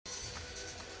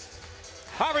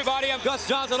Hi, everybody. I'm Gus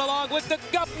Johnson along with the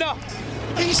governor.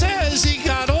 He says he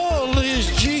got all his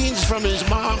genes from his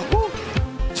mom. Woo.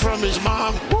 From his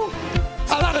mom. Woo.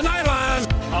 A lot of nylon.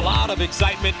 A lot of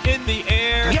excitement in the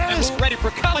air. Yes. And we're ready for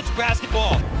college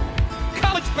basketball.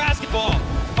 College basketball.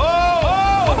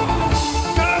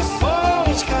 Oh! Gus. Oh!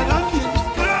 He's got onions.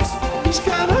 Gus. He's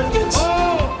got onions.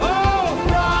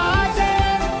 Rise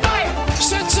and fire.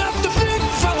 Sets up the big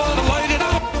fella to light it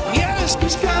up. Yes.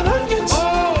 He's got onions. For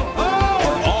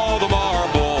all the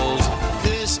marbles.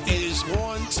 This is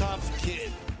one tough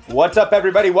kid. What's up,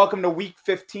 everybody? Welcome to week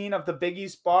 15 of the Big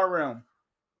East Barroom.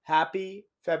 Happy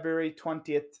February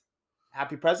 20th.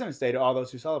 Happy President's Day to all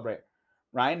those who celebrate.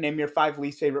 Ryan, name your 5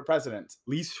 least favorite presidents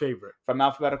Least favorite. from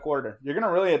alphabetical order. You're going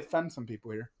to really offend some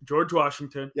people here. George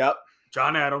Washington. Yep.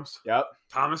 John Adams. Yep.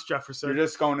 Thomas Jefferson. You're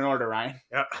just going in order, Ryan.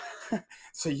 Yeah.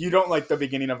 So you don't like the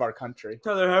beginning of our country.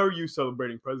 Tyler, how are you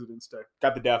celebrating President's Day?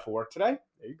 Got the day off of work today.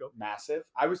 There you go. Massive.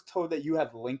 I was told that you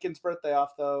had Lincoln's birthday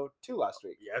off, though, too, last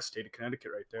week. Yeah, state of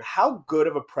Connecticut right there. How good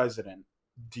of a president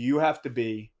do you have to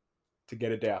be to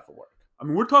get a day off of work? I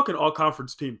mean, we're talking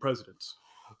all-conference team presidents.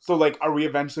 So, like, are we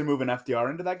eventually moving FDR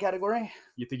into that category?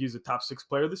 You think he's a top 6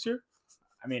 player this year?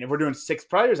 I mean, if we're doing 6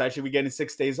 players, I should be getting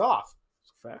 6 days off.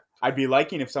 It's a fact. I'd be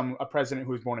liking if a president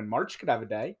who was born in March could have a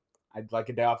day. I'd like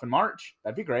a day off in March.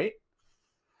 That'd be great.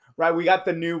 Right, we got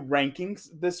the new rankings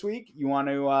this week. You want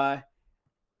to,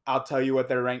 I'll tell you what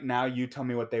they're ranked now. You tell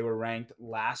me what they were ranked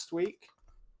last week.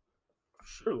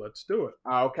 Sure, let's do it.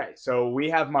 Okay, so we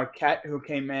have Marquette, who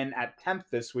came in at 10th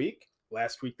this week.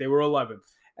 Last week, they were 11th.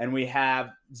 And we have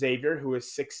Xavier, who is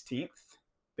 16th.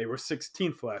 They were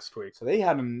 16th last week. So they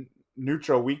had a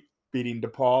neutral week, beating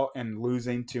DePaul and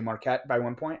losing to Marquette by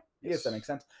 1 point. I guess that makes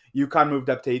sense. UConn moved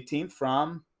up to 18th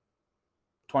from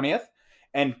 20th.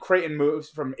 And Creighton moves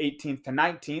from 18th to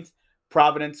 19th.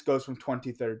 Providence goes from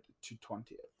 23rd to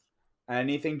 20th.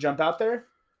 Anything jump out there?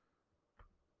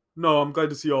 No, I'm glad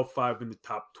to see all 5 in the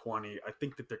top 20. I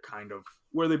think that they're kind of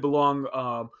where they belong.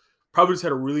 Providence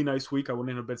had a really nice week. I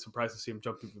wouldn't have been surprised to see him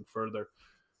jump even further.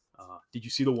 Did you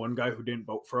see the one guy who didn't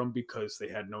vote for him because they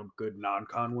had no good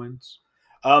non-con wins?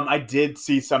 I did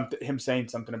see him saying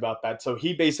something about that. So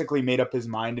he basically made up his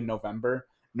mind in November.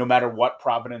 No matter what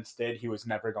Providence did, he was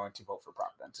never going to vote for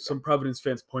Providence again. Some Providence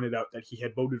fans pointed out that he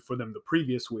had voted for them the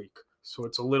previous week, so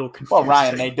it's a little confusing. Well,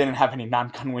 Ryan, they didn't have any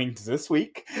non-con wins this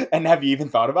week. And have you even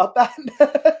thought about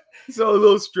that? So a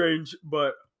little strange,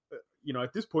 but,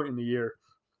 at this point in the year,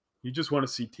 you just want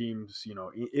to see teams,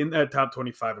 in that top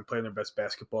 25 and playing their best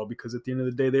basketball because at the end of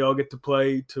the day, they all get to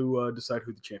play to decide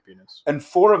who the champion is. And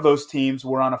 4 of those teams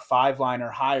were on a 5-line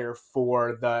or higher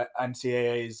for the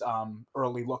NCAA's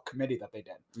early look committee that they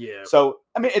did. Yeah. So,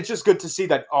 I mean, it's just good to see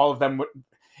that all of them would,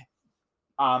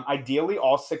 ideally,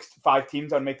 all 5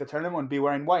 teams that would make the tournament would be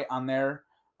wearing white on their,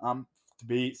 to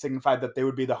be signified that they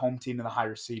would be the home team and the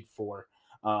higher seed for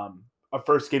a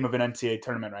first game of an NCAA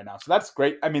tournament right now. So that's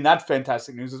great. I mean, that's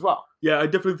fantastic news as well. Yeah, I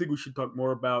definitely think we should talk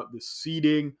more about the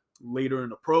seeding later in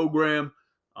the program.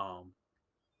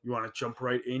 You want to jump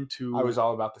right into... I was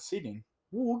all about the seeding.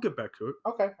 We'll get back to it.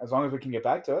 Okay, as long as we can get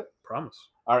back to it. Promise.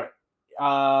 All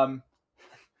right.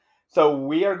 So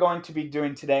we are going to be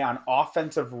doing today on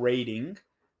offensive rating,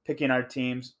 picking our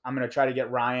teams. I'm going to try to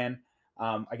get Ryan.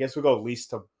 I guess we'll go least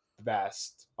to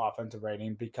best offensive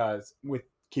rating because with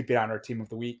keeping on our team of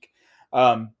the week.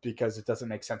 Because it doesn't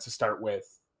make sense to start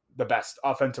with the best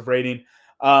offensive rating.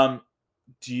 Do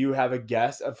you have a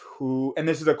guess of who, and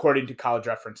this is according to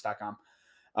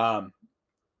collegereference.com.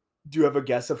 Do you have a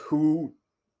guess of who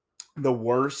the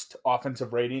worst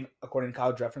offensive rating according to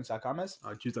collegereference.com is?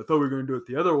 Geez, I thought we were going to do it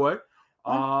the other way.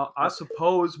 I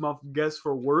suppose my guess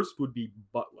for worst would be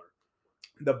Butler.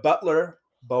 The Butler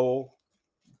Bowl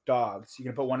Dogs. You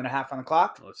going to put 1.5 on the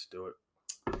clock? Let's do it.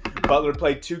 Butler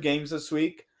played 2 games this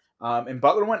week. And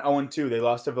Butler went 0-2. They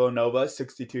lost to Villanova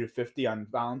 62-50 on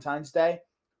Valentine's Day.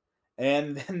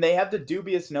 And then they have the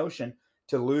dubious notion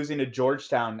to losing to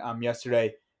Georgetown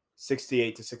yesterday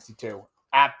 68-62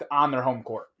 on their home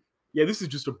court. Yeah, this is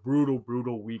just a brutal,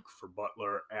 brutal week for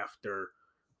Butler after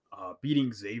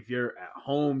beating Xavier at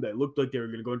home. They looked like they were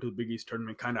going to go into the Big East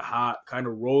tournament kind of hot, kind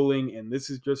of rolling. And this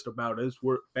is just about as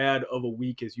bad of a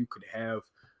week as you could have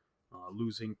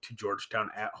losing to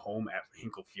Georgetown at home at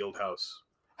Hinkle Fieldhouse.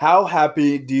 How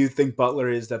happy do you think Butler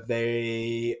is that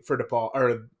for DePaul,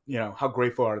 or, how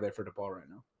grateful are they for DePaul right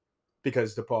now?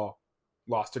 Because DePaul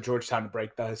lost to Georgetown to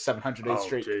break the 700-day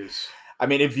streak. Geez. I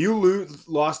mean, if you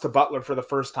lost to Butler for the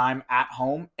first time at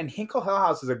home, and Hinkle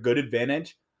Fieldhouse is a good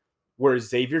advantage, where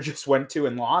Xavier just went to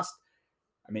and lost,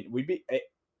 we'd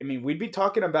be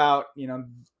talking about,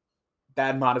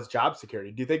 that modest job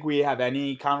security. Do you think we have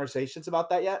any conversations about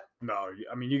that yet? No,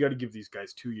 I mean, you got to give these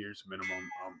guys 2 years minimum.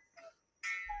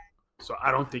 So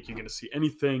I don't think you're going to see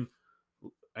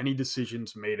any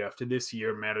decisions made after this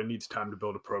year. Matter needs time to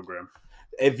build a program.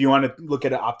 If you want to look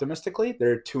at it optimistically,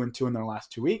 they're 2-2 in their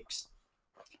last 2 weeks.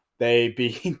 They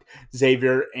beat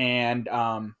Xavier and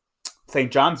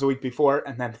St. John's the week before,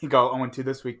 and then they go 0-2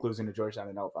 this week, losing to Georgetown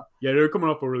and Nova. Yeah, they're coming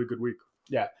off a really good week.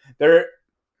 Yeah,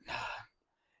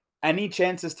 any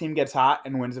chance this team gets hot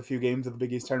and wins a few games of the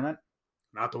Big East tournament?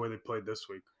 Not the way they played this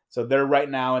week. So they're right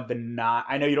now at the not.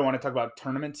 I know you don't want to talk about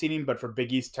tournament seeding, but for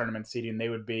Big East tournament seeding, they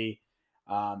would be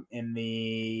in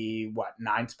the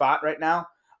 9 spot right now.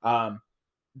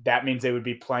 That means they would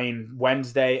be playing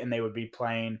Wednesday, and they would be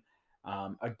playing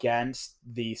against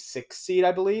the 6th seed,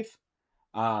 I believe.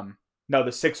 No,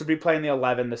 the 6 would be playing the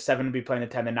 11, the 7 would be playing the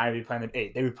 10, the 9 would be playing the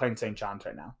 8. They would be playing St. John's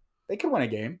right now. They could win a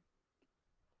game.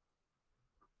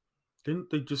 Didn't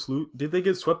they just lose? Did they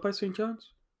get swept by St.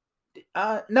 John's?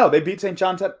 No, they beat St.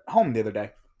 John's at home the other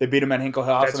day. They beat them at Hinkle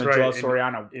Hill House That's and right, Joel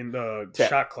Soriano in the tip.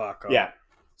 shot clock. Yeah.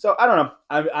 So I don't know.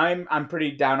 I'm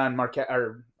pretty down on Marquette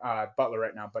or Butler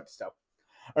right now, but still.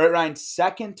 All right, Ryan.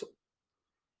 Second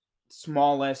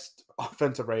smallest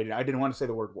offensive rating. I didn't want to say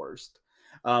the word worst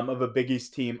of a Big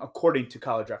East team according to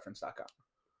CollegeReference.com.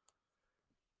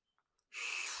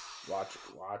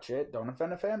 Watch it. Don't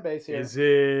offend a fan base here. Is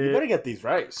it? You better get these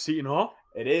right. Seton Hall?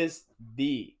 It is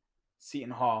the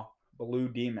Seton Hall Blue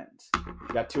Demons.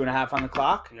 You got 2.5 on the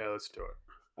clock. Yeah, let's do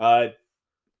it.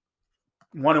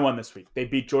 1-1 this week. They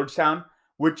beat Georgetown,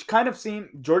 which kind of seemed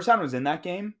Georgetown was in that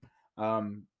game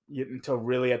until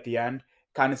really at the end.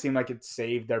 Kind of seemed like it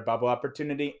saved their bubble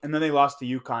opportunity, and then they lost to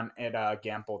UConn at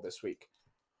Gamble this week.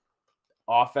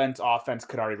 Offense.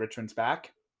 Kadari Richmond's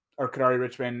back, or Kadari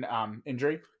Richmond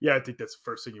injury. Yeah, I think that's the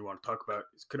first thing you want to talk about.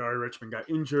 Is Kadari Richmond got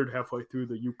injured halfway through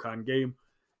the UConn game.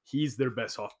 He's their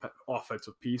best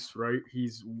offensive piece, right?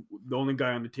 He's the only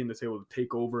guy on the team that's able to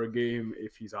take over a game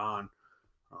if he's on.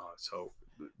 So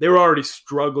they were already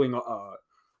struggling.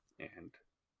 And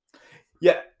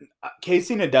yeah,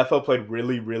 Casey Nadefo played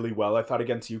really, really well, I thought,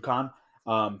 against UConn.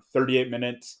 38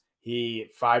 minutes. He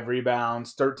 5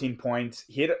 rebounds, 13 points.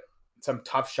 He hit some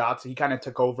tough shots. He kind of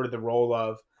took over the role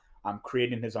of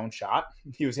creating his own shot.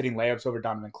 He was hitting layups over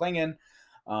Donovan Clingan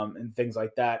and things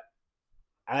like that.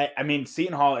 I mean,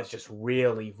 Seton Hall is just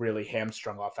really, really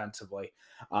hamstrung offensively.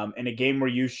 In a game where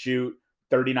you shoot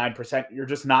 39%, you're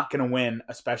just not going to win,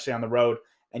 especially on the road.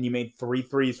 And you made 3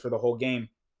 threes for the whole game.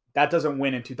 That doesn't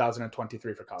win in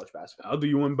 2023 for college basketball. I'll do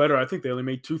you one better. I think they only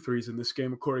made 2 threes in this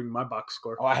game, according to my box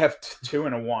score. Oh, I have 2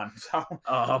 and a 1. So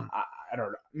I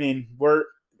don't know. I mean,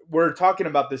 we're talking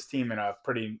about this team in a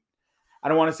pretty, I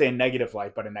don't want to say a negative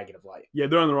light, but a negative light. Yeah,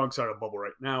 they're on the wrong side of the bubble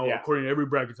right now. Yeah. According to every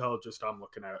bracketologist I'm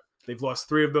looking at, they've lost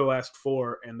 3 of their last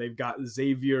 4, and they've got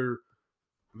Xavier,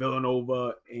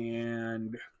 Villanova,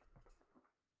 and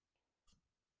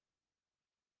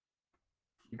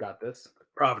You got this.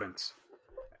 Providence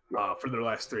for their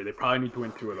last 3. They probably need to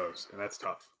win 2 of those, and that's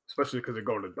tough, especially because they're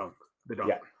going to dunk. The dunk.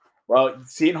 Yeah. Well,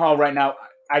 Seton Hall right now,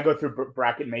 I go through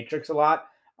bracket matrix a lot.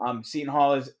 Seton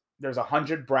Hall there's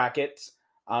 100 brackets,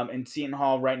 and Seton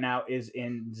Hall right now is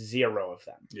in 0 of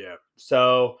them. Yeah.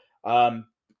 So,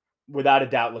 without a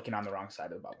doubt, looking on the wrong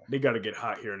side of the bubble. They got to get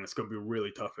hot here, and it's going to be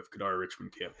really tough if Kadari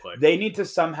Richmond can't play. They need to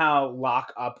somehow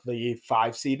lock up the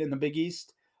 5 seed in the Big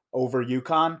East over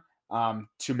UConn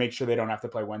to make sure they don't have to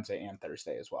play Wednesday and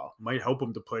Thursday as well. Might help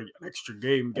them to play an extra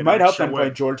game. It might help them play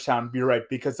Georgetown. You're right,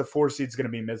 because the 4 seed is going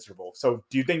to be miserable. So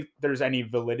do you think there's any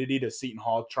validity to Seton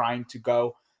Hall trying to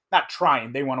go, not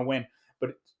trying, they want to win,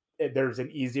 but there's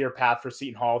an easier path for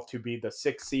Seton Hall to be the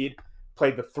 6 seed,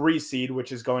 play the 3 seed,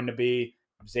 which is going to be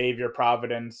Xavier,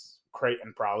 Providence,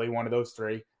 Creighton, probably one of those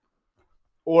 3.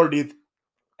 Or do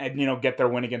you get their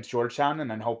win against Georgetown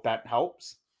and then hope that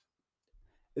helps?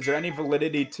 Is there any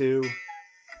validity to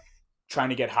trying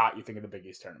to get hot, you think, in the Big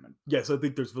East tournament? Yes, I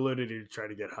think there's validity to try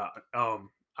to get hot.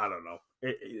 I don't know.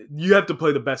 You have to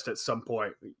play the best at some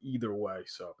point, either way.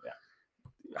 So,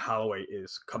 yeah, Holloway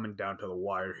is coming down to the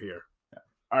wire here. Yeah.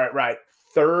 All right.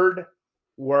 3rd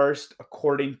worst,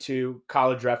 according to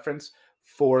College Reference,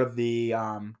 for the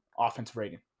offensive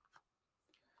rating.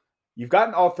 You've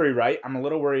gotten all 3 right. I'm a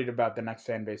little worried about the next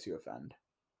fan base you offend.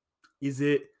 Is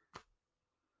it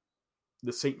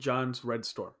the St. John's Red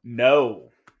Storm? No,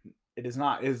 it is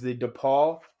not. It is the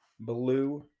DePaul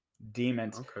Blue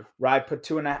Demons. Okay. Rye put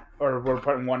 2.5, or we're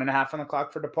putting 1.5 on the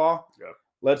clock for DePaul. Yeah.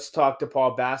 Let's talk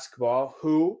DePaul basketball,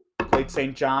 who played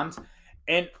St. John's,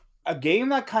 and a game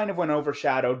that kind of went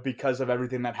overshadowed because of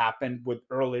everything that happened with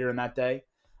earlier in that day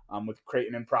with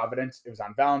Creighton and Providence. It was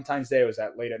on Valentine's Day. It was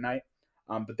late at night.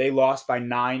 But they lost by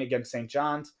 9 against St.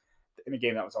 John's in a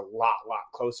game that was a lot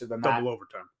closer than that. Double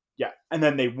overtime. Yeah, and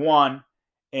then they won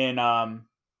they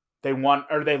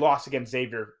lost against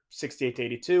Xavier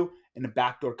 68-82 in a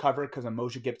backdoor cover because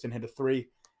Moshe Gibson hit a 3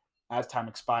 as time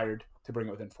expired to bring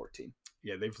it within 14.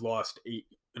 Yeah, they've lost 8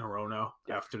 in a row now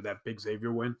after that big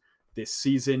Xavier win. This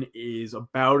season is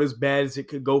about as bad as it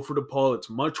could go for DePaul. It's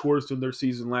much worse than their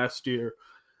season last year.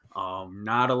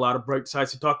 Not a lot of bright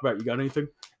sides to talk about. You got anything?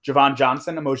 Javon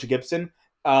Johnson and Moshe Gibson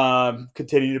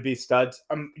continue to be studs.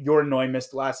 Yornoy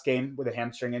missed the last game with a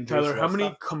hamstring injury. Tyler, how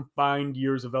many combined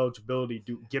years of eligibility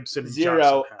do Gibson and 0.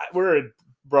 Johnson have? We're a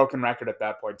broken record at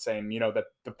that point, saying that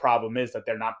the problem is that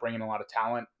they're not bringing a lot of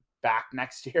talent back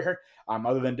next year.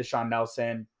 Other than Deshaun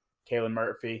Nelson, Kalen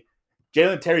Murphy,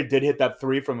 Jalen Terry did hit that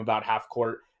 3 from about half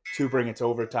court to bring it to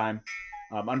overtime.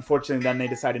 Unfortunately, then they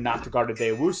decided not to guard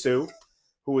Adewusu,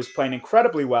 who was playing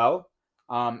incredibly well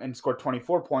and scored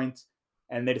 24 points.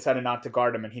 And they decided not to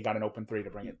guard him, and he got an open 3 to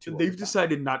bring it to They've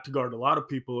decided not to guard a lot of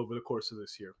people over the course of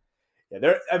this year. Yeah,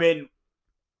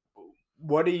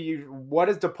 what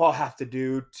does DePaul have to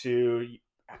do to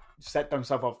set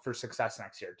themselves up for success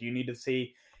next year? Do you need to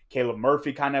see Caleb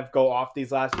Murphy kind of go off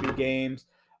these last few games?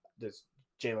 Does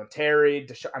Jalen Terry?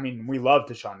 We love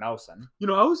Deshaun Nelson.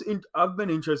 I've been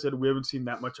interested. We haven't seen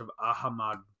that much of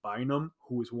Ahmad Bynum,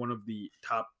 who is one of the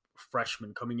top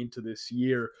freshmen coming into this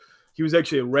year. He was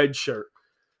actually a redshirt.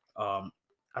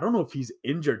 I don't know if he's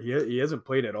injured. He hasn't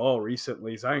played at all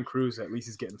recently. Zion Cruz, at least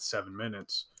he's getting 7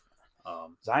 minutes.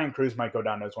 Zion Cruz might go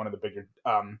down as one of the bigger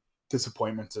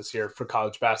disappointments this year for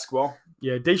college basketball.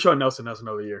 Yeah, Deshaun Nelson has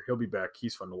another year. He'll be back.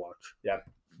 He's fun to watch. Yeah.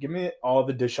 Give me all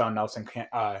the Deshaun Nelson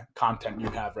content you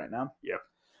have right now. Yeah.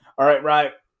 All right,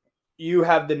 Ryan. You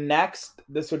have the next.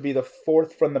 This would be the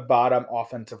 4th from the bottom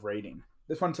offensive rating.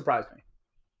 This one surprised me.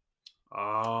 So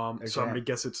I'm going to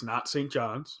guess it's not St.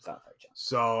 John's. It's not St. John's.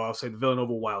 So I'll say the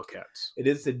Villanova Wildcats. It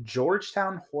is the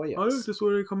Georgetown Hoyas. Oh, is this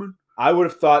where they come in? I would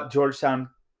have thought Georgetown,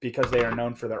 because they are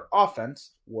known for their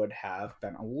offense, would have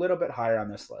been a little bit higher on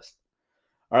this list.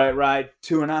 All right, Ryan.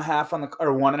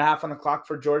 1.5 on the clock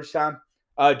for Georgetown.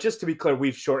 Just to be clear,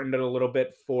 we've shortened it a little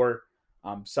bit for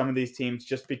some of these teams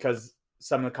just because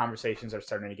some of the conversations are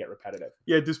starting to get repetitive.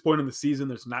 Yeah, at this point in the season,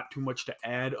 there's not too much to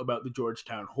add about the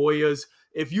Georgetown Hoyas.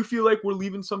 If you feel like we're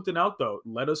leaving something out, though,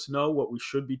 let us know what we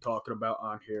should be talking about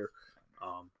on here,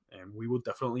 and we will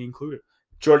definitely include it.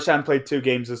 Georgetown played 2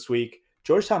 games this week.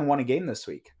 Georgetown won a game this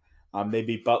week. They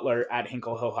beat Butler at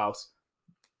Hinkle Hill House.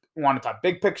 Want to talk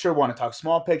big picture? Want to talk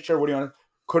small picture? What do you want?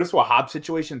 Curtis Wahab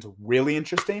situation is really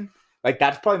interesting.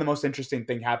 That's probably the most interesting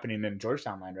thing happening in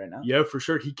Georgetown land right now. Yeah, for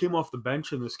sure. He came off the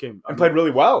bench in this game. And played really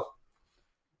well.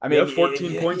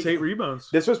 14 points, 8 rebounds.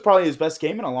 This was probably his best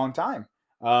game in a long time.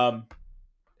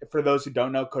 For those who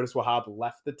don't know, Curtis Wahab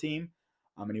left the team,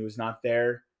 and he was not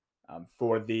there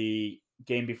for the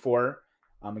game before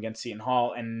against Seton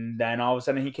Hall. And then all of a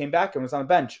sudden he came back and was on the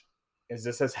bench. Is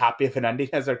this as happy of an ending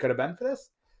as there could have been for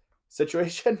this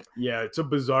situation? Yeah, it's a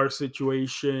bizarre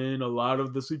situation. A lot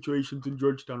of the situations in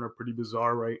Georgetown are pretty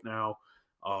bizarre right now.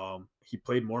 He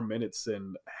played more minutes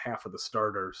than half of the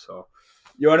starters. So,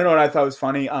 you want to know what I thought was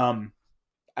funny?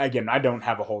 Again, I don't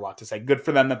have a whole lot to say. Good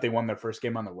for them that they won their first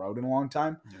game on the road in a long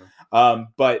time. Yeah.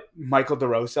 But Michael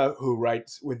DeRosa, who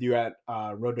writes with you at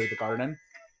Road to the Garden,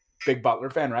 big Butler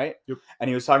fan, right? Yep. And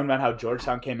he was talking about how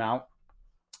Georgetown came out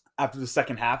after the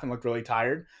second half and looked really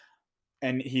tired.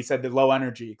 And he said the low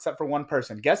energy, except for one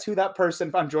person. Guess who that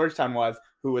person from Georgetown was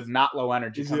who was not low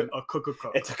energy? Is it a cook?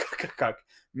 It's a cook.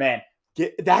 Man,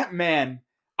 that man,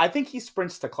 I think he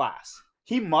sprints to class.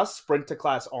 He must sprint to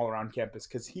class all around campus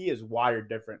because he is wired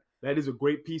different. That is a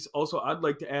great piece. Also, I'd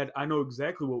like to add, I know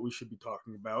exactly what we should be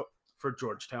talking about for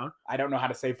Georgetown. I don't know how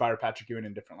to say Fire Patrick Ewing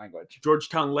in different language.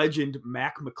 Georgetown legend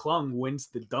Mac McClung wins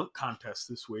the dunk contest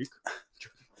this week.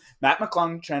 Matt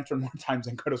McClung transferred more times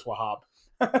than Curtis Wahab.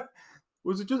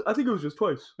 Was it just? I think it was just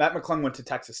twice. Matt McClung went to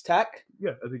Texas Tech.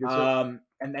 Yeah, I think it's and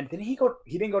then didn't he go?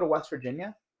 He didn't go to West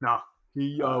Virginia. No,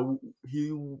 he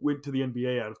went to the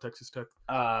NBA out of Texas Tech.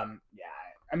 Yeah,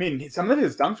 I mean, some of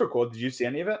his dunks were cool. Did you see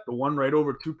any of it? The one right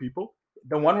over 2 people.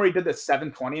 The one where he did the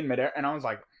 720 in midair, and I was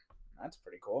like, that's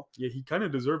pretty cool. Yeah, he kind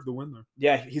of deserved the win there.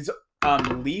 Yeah, he's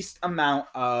least amount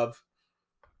of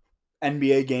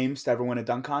NBA games to ever win a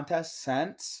dunk contest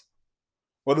since,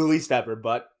 well, the least ever.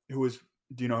 But who was?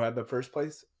 Do you know who had the first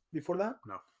place before that?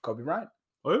 No. Kobe Bryant.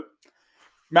 What?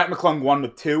 Matt McClung won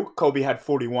with 2. Kobe had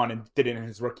 41 and did it in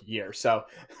his rookie year. So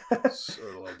it's a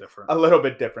little different. A little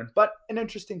bit different, but an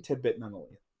interesting tidbit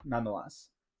nonetheless.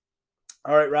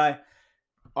 All right, Rye.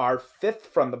 Our 5th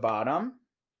from the bottom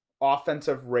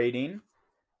offensive rating.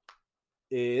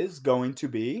 is going to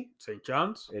be St.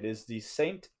 John's. it is the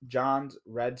St. John's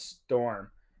Red Storm.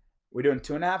 We're doing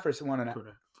 2.5 or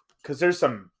 1.5? Because there's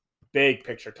some big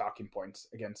picture talking points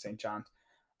against St. John's.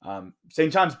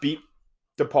 St. John's beat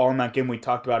DePaul in that game we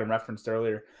talked about and referenced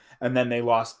earlier, and then they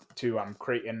lost to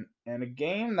Creighton in a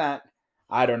game that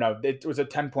I don't know. It was a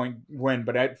 10-point win,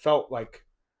 but it felt like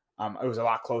it was a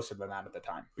lot closer than that at the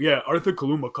time. Yeah, Arthur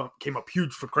Kaluma came up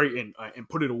huge for Creighton and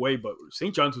put it away, but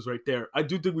St. John's was right there. I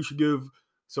do think we should give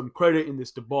some credit in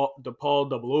this DePaul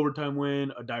double overtime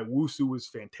win. Adaiwusu was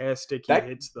fantastic.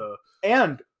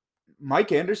 And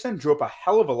Mike Anderson drew up a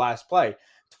hell of a last play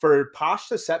for Posh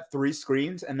to set 3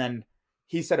 screens, and then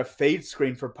he set a fade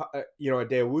screen for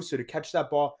Adaiwusu to catch that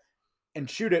ball and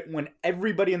shoot it when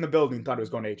everybody in the building thought it was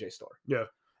going to AJ Store. Yeah.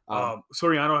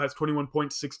 Soriano has 21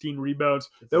 points, 16 rebounds.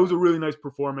 That was a really nice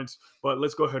performance, but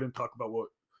let's go ahead and talk about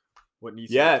what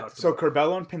needs to be talked so about.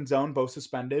 Curbelo and Pinzone both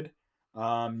suspended.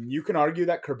 You can argue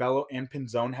that Curbelo and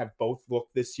Pinzone have both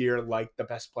looked this year like the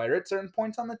best player at certain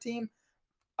points on the team.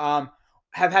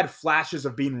 Have had flashes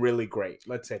of being really great.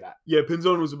 Let's say that. Yeah,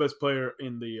 Pinzone was the best player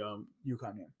in the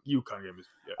UConn game.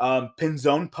 Yeah.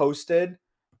 Pinzone posted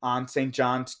on St.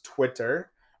 John's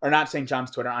Twitter, or not St.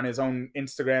 John's Twitter, on his own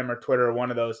Instagram or Twitter or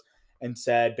one of those, and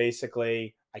said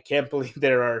basically, I can't believe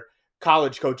there are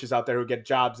college coaches out there who get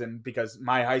jobs because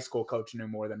my high school coach knew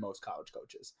more than most college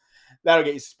coaches. That'll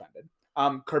get you suspended.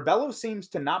 Curbelo seems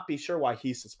to not be sure why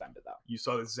he's suspended, though. You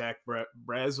saw the Zach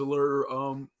Braziler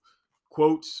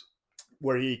quotes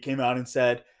where he came out and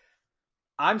said,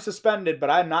 I'm suspended, but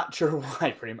I'm not sure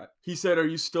why, pretty much. He said, are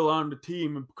you still on the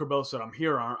team? And Curbelo said, I'm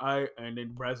here, aren't I? And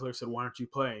then Braziler said, why aren't you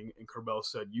playing? And Curbelo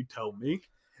said, you tell me.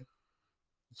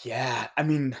 Yeah, I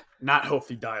mean... Not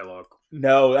healthy dialogue.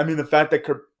 No, I mean, the fact that...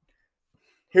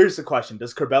 Here's the question.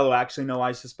 Does Curbelo actually know why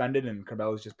he's suspended and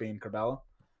Curbelo's just being Curbelo?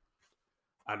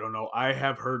 I don't know. I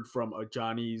have heard from a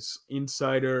Johnny's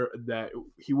insider that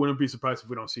he wouldn't be surprised if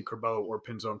we don't see Curbelo or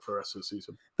Pinzone for the rest of the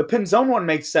season. The Pinzone one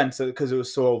makes sense because it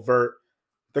was so overt.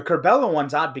 The Curbelo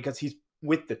one's odd because he's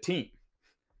with the team.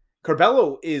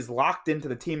 Curbelo is locked into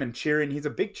the team and cheering. He's a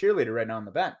big cheerleader right now on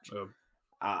the bench.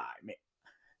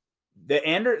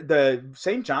 The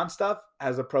St. John stuff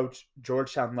has approached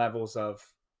Georgetown levels of,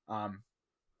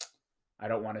 I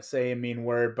don't want to say a mean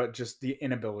word, but just the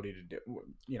inability to do,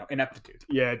 ineptitude.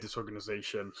 Yeah,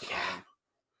 disorganization.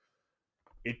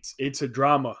 Yeah. It's a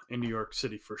drama in New York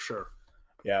City for sure.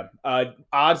 Yeah.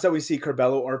 Odds that we see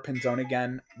Curbelo or Pinzone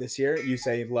again this year, you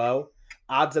say low.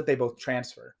 Odds that they both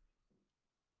transfer.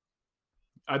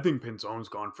 I think Pinzone's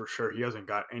gone for sure. He hasn't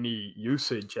got any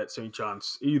usage at St.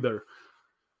 John's either.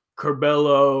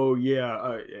 Curbelo,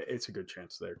 it's a good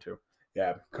chance there too.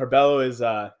 Yeah, Curbelo is,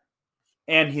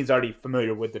 and he's already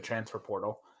familiar with the transfer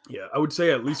portal. Yeah, I would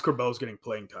say at least Curbelo's getting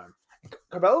playing time.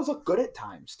 Curbelo's look good at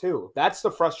times too. That's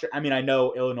the frustration. I mean, I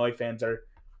know Illinois fans are,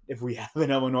 if we have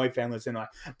an Illinois fan listening, like,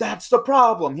 that's the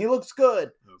problem. He looks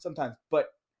good sometimes, but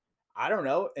I don't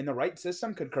know. In the right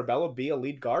system, could Curbelo be a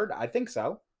lead guard? I think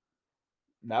so.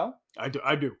 No? I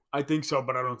do. I think so,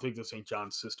 but I don't think the St.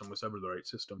 John's system was ever the right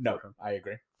system no, for him. I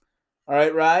agree. All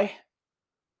right, Rye.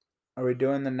 Are we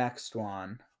doing the next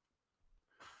one?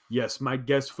 Yes, my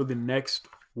guess for the next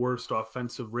worst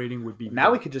offensive rating would be...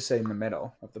 Now we could just say in the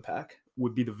middle of the pack.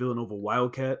 Would be the Villanova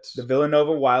Wildcats. The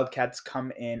Villanova Wildcats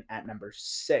come in at number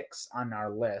 6 on our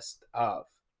list of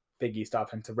Big East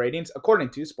offensive ratings, according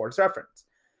to Sports Reference.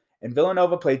 And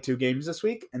Villanova played 2 games this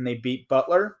week, and they beat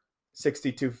Butler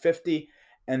 62-50,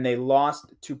 and they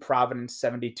lost to Providence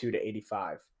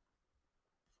 72-85.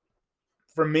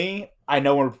 For me, I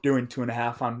know we're doing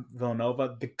 2.5 on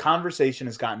Villanova. The conversation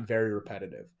has gotten very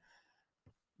repetitive.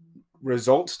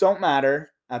 Results don't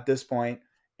matter at this point.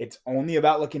 It's only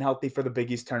about looking healthy for the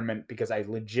Big East tournament because I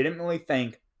legitimately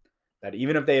think that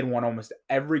even if they had won almost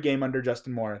every game under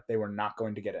Justin Moore, they were not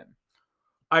going to get in.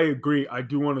 I agree. I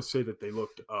do want to say that they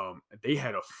looked they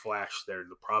had a flash there in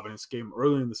the Providence game.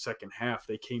 Early in the second half,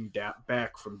 they came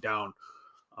back from down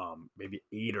maybe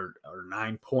 8 or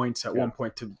 9 points at one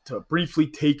point to briefly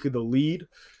take the lead.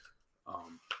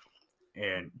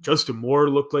 And Justin Moore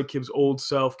looked like his old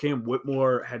self. Cam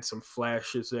Whitmore had some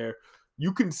flashes there.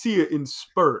 You can see it in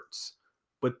spurts.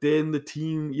 But then the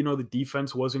team, the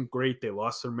defense wasn't great. They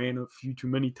lost their man a few too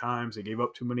many times. They gave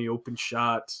up too many open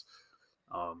shots.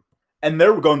 And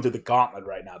they're going through the gauntlet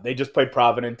right now. They just played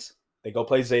Providence. They go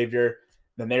play Xavier.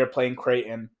 Then they are playing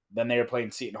Creighton. Then they are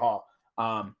playing Seton Hall.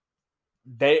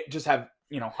 They just have,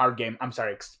 hard game. I'm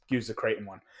sorry, excuse the Creighton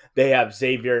one. They have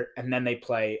Xavier, and then they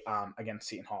play against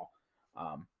Seton Hall.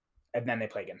 And then they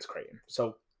play against Creighton.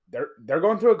 So they're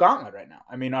going through a gauntlet right now.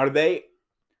 I mean, are they –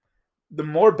 the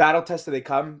more battle tested they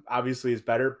come, obviously, is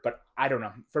better. But I don't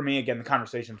know. For me, again, the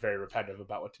conversation is very repetitive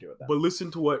about what to do with that. But listen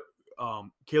to what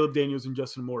Caleb Daniels and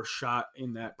Justin Moore shot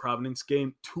in that Providence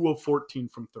game, 2 of 14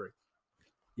 from 3.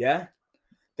 Yeah,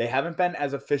 they haven't been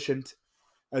as efficient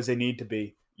as they need to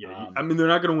be. Yeah, I mean, they're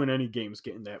not going to win any games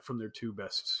getting that from their 2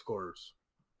 best scorers.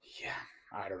 Yeah,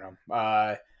 I don't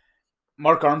know.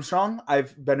 Mark Armstrong,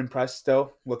 I've been impressed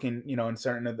still, looking, in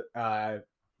certain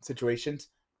situations.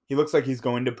 He looks like he's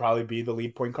going to probably be the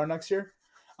lead point guard next year,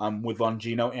 with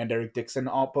Longino and Eric Dixon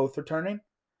both returning.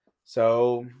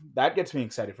 So that gets me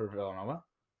excited for Villanova.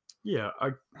 Yeah,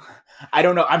 I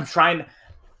don't know. I'm trying.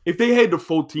 If they had the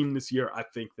full team this year, I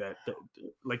think that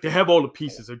they have all the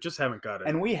pieces. They just haven't got it.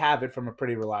 And we have it from a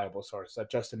pretty reliable source that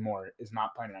Justin Moore is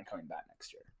not planning on coming back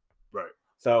next year. Right.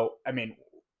 So, I mean,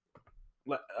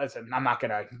 listen, I'm not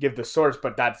going to give the source,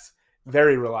 but that's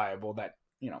very reliable that,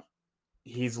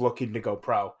 he's looking to go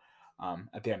pro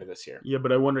at the end of this year. Yeah,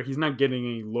 but I wonder, he's not getting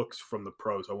any looks from the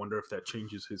pros. I wonder if that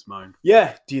changes his mind.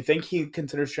 Yeah. Do you think he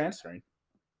considers transferring?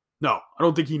 No, I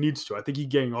don't think he needs to. I think he's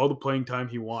getting all the playing time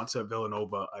he wants at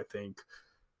Villanova. I think,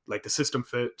 the system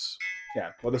fits.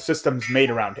 Yeah. Well, the system's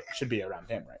made around him. Should be around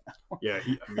him right now. Yeah,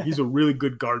 he's a really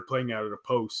good guard playing out of the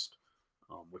post,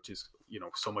 which is,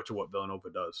 so much of what Villanova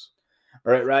does.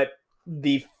 All right.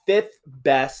 The 5th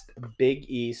best Big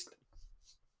East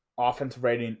offensive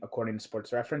rating, according to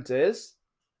Sports Reference, is?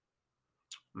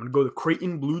 I'm going to go the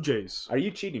Creighton Blue Jays. Are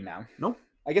you cheating now? No.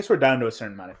 I guess we're down to a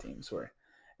certain amount of teams where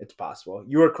it's possible.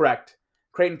 You were correct.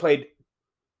 Creighton played.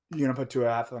 You're going to put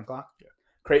 2.5 on the clock? Yeah.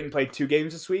 Creighton played 2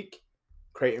 games this week.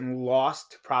 Creighton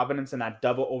lost to Providence in that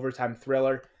double overtime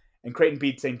thriller. And Creighton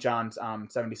beat St. John's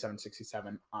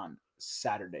 77-67 on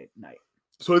Saturday night.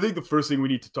 So I think the first thing we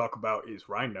need to talk about is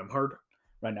Ryan Nembhard.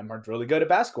 Ryan Nembhard's really good at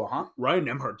basketball, huh? Ryan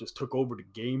Nembhard just took over the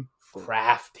game.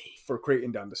 Crafty. For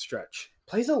Creighton down the stretch.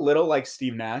 Plays a little like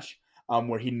Steve Nash,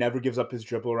 where he never gives up his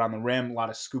dribble around the rim. A lot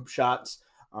of scoop shots.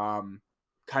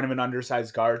 Kind of an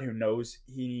undersized guard who knows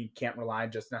he can't rely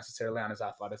just necessarily on his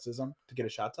athleticism to get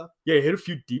his shots up. Yeah, he hit a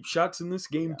few deep shots in this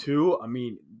game, too. I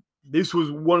mean, this was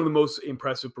one of the most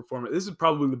impressive performances. This is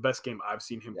probably the best game I've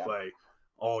seen him play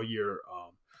all year.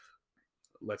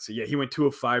 Let's see. Yeah, he went 2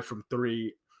 of 5 from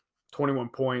 3, 21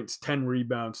 points, 10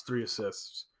 rebounds, 3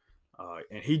 assists.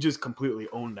 And he just completely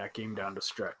owned that game down the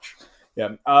stretch.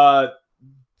 Yeah.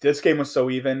 This game was so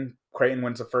even. Creighton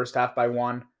wins the first half by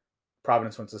 1.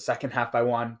 Providence wins the second half by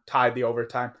 1. Tied the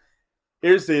overtime.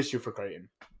 Here's the issue for Creighton.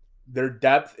 Their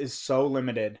depth is so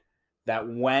limited that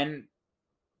when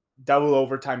double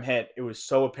overtime hit, it was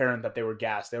so apparent that they were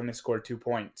gassed. They only scored 2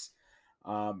 points.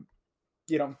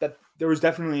 That there was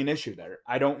definitely an issue there.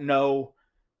 I don't know.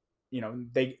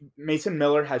 Mason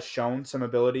Miller has shown some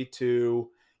ability to,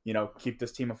 keep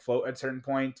this team afloat at certain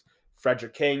point.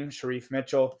 Frederick King, Sharif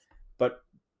Mitchell, but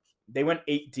they went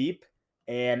 8 deep,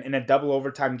 and in a double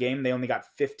overtime game, they only got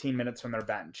 15 minutes from their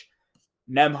bench.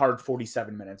 Nembhard,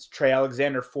 47 minutes. Trey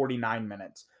Alexander, 49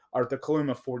 minutes. Arthur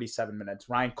Kaluma, 47 minutes.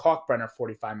 Ryan Kalkbrenner,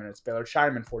 45 minutes. Baylor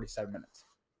Shireman, 47 minutes.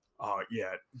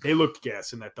 Yeah, they looked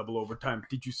gas in that double overtime.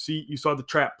 You saw the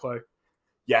trap play?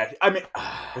 Yeah, I mean,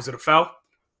 was it a foul?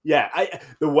 Yeah,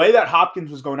 the way that Hopkins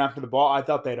was going after the ball, I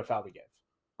thought they had a foul to give.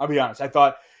 I'll be honest. I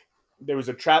thought there was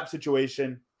a trap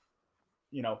situation.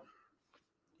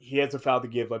 He has a foul to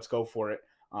give. Let's go for it.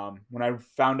 When I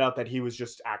found out that he was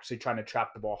just actually trying to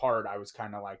trap the ball hard, I was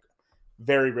kind of like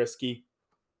very risky.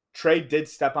 Trey did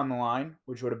step on the line,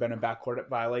 which would have been a backcourt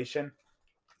violation.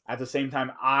 At the same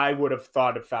time, I would have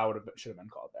thought a foul should have been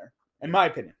called there, in my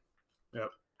opinion. Yeah.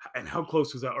 And how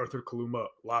close was that Arthur Kaluma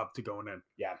lob to going in?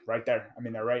 Yeah, right there. I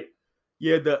mean, they're right.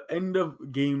 Yeah, the end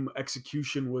of game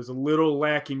execution was a little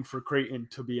lacking for Creighton,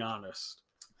 to be honest.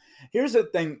 Here's the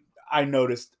thing I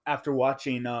noticed after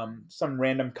watching some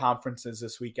random conferences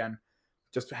this weekend,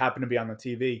 just happened to be on the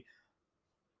TV.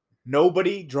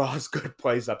 Nobody draws good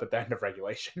plays up at the end of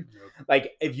regulation. Yep.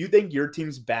 Like, if you think your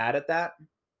team's bad at that,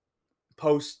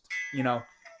 post,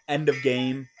 end of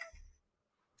game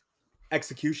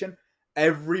execution,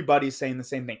 everybody's saying the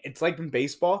same thing. It's like in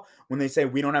baseball, when they say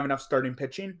we don't have enough starting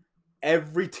pitching,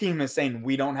 every team is saying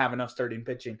we don't have enough starting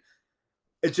pitching.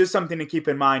 It's just something to keep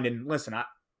in mind. And listen,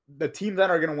 the teams that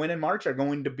are going to win in March are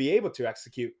going to be able to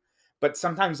execute. But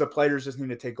sometimes the players just need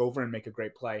to take over and make a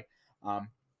great play.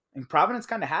 And Providence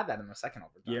kind of had that in the second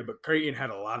overtime. Yeah, but Creighton had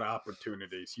a lot of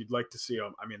opportunities. You'd like to see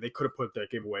them. I mean, they could have put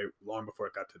that game away long before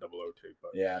it got to double OT.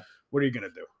 But yeah, what are you going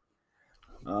to do?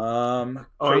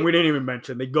 And we didn't even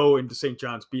mention, they go into St.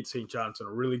 John's, beat St. John's in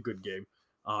a really good game.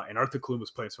 And Arthur Kaluma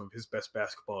was playing some of his best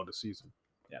basketball of the season.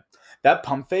 Yeah. That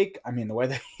pump fake, I mean, the way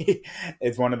that he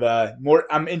is one of the more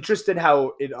 – I'm interested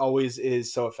how it always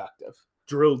is so effective.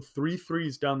 drilled 3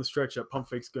 threes down the stretch. That pump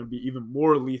fake's going to be even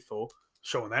more lethal,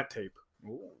 showing that tape.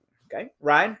 Ooh, okay.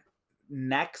 Ryan,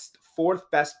 next,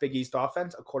 fourth best Big East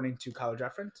offense, according to College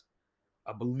Reference.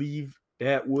 I believe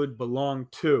that would belong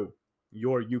to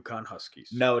your UConn Huskies.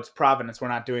 No, it's Providence. We're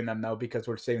not doing them, though, because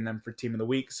we're saving them for Team of the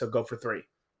Week, so go for 3.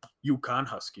 UConn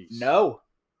Huskies. No.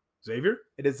 Xavier?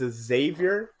 It is the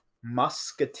Xavier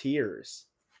Musketeers.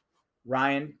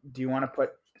 Ryan, do you want to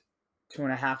put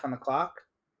 2.5 on the clock?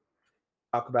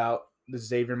 Talk about the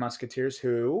Xavier Musketeers,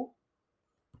 who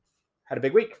had a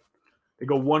big week. They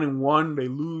go 1-1. They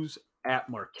lose at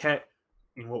Marquette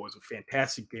in what was a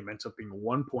fantastic game. Ends up being a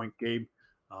 1-point game.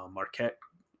 Marquette,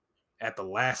 at the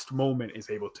last moment, is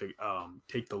able to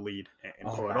take the lead and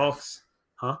pull it off.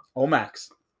 Huh? Omax.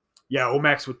 Yeah,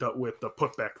 Omax with the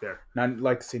putback there. I'd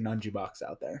like to see Nunji Box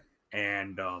out there.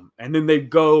 And then they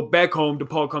go back home.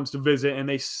 DePaul comes to visit, and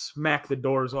they smack the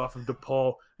doors off of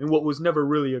DePaul in what was never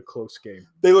really a close game.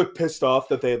 They looked pissed off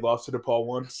that they had lost to DePaul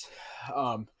once.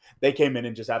 They came in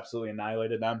and just absolutely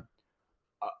annihilated them.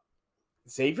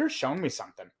 Xavier's shown me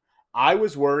something. I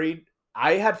was worried.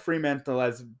 I had Fremantle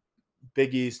as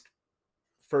Big East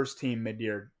first team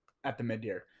at the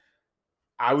mid-year.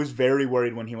 I was very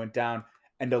worried when he went down.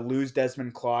 And to lose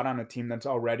Desmond Claude on a team that's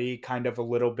already kind of a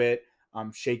little bit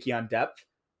shaky on depth,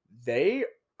 they're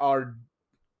a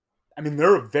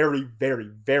very, very,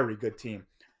 very good team.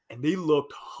 And they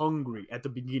looked hungry at the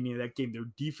beginning of that game. Their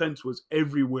defense was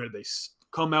everywhere. They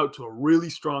come out to a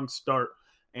really strong start.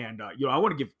 And, I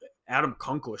want to give Adam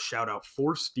Kunkel a shout-out.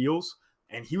 4 steals,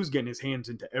 and he was getting his hands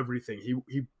into everything.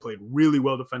 He played really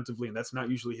well defensively, and that's not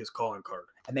usually his calling card.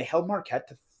 And they held Marquette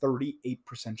to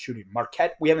 38% shooting.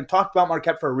 Marquette, we haven't talked about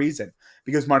Marquette for a reason,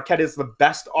 because Marquette is the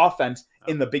best offense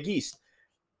in the Big East.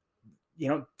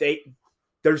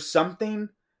 There's something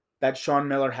that Sean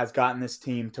Miller has gotten this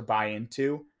team to buy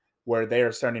into, where they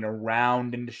are starting to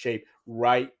round into shape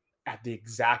right at the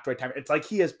exact right time. It's like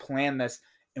he has planned this.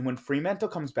 And when Fremantle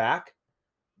comes back,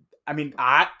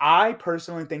 I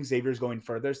personally think Xavier's going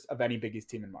furthest of any Big East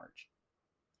team in March.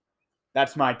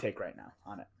 That's my take right now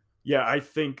on it. Yeah, I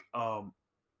think that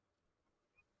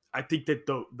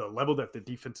the level that the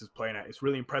defense is playing at is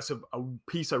really impressive. A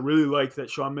piece I really like that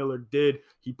Sean Miller did,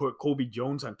 he put Colby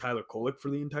Jones on Tyler Kolek for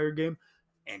the entire game,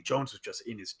 and Jones was just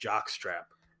in his jock strap.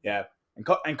 Yeah, and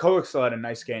Kolek still had a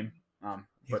nice game.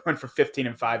 He went for 15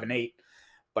 and 5 and 8.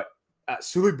 But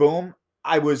Sully Boom,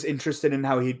 I was interested in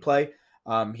how he'd play.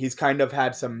 He's kind of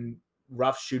had some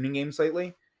rough shooting games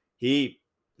lately. He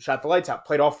shot the lights out,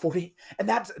 played all 40, and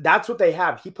that's what they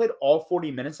have. He played all 40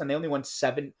 minutes, and they only went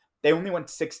 7. They only went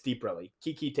 6 deep, really.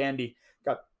 Kiki Tandy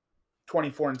got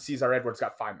 24, and Cesar Edwards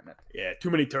got 5 minutes. Yeah,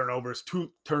 too many turnovers.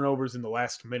 2 turnovers in the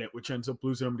last minute, which ends up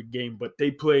losing them the game. But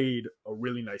they played a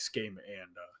really nice game,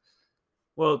 and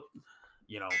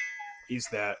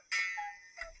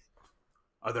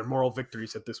are there moral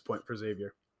victories at this point for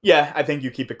Xavier? Yeah, I think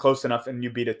you keep it close enough, and you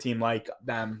beat a team like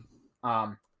them.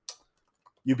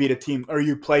 You beat a team, or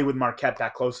you play with Marquette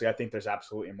that closely. I think there's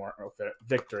absolutely a moral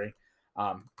victory.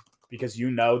 Because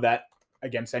you know that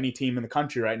against any team in the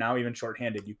country right now, even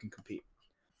shorthanded, you can compete.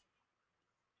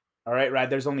 All right, Rad,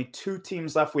 there's only 2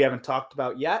 teams left we haven't talked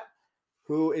about yet.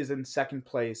 Who is in second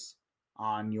place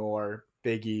on your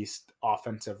Big East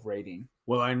offensive rating?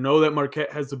 Well, I know that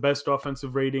Marquette has the best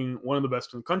offensive rating, one of the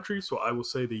best in the country, so I will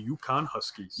say the UConn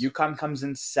Huskies. UConn comes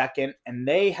in second, and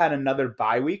they had another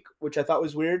bye week, which I thought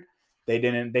was weird. They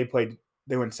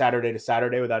went Saturday to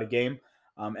Saturday without a game.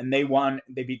 And they won.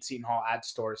 They beat Seton Hall at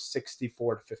Stores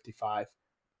 64-55.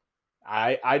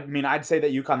 I'd say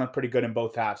that UConn looked pretty good in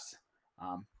both halves.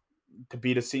 To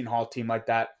beat a Seton Hall team like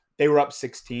that, they were up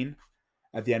 16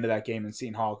 at the end of that game, and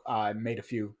Seton Hall made a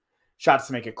few shots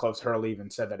to make it close. Hurley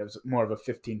even said that it was more of a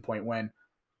 15-point win.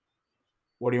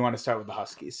 What do you want to start with the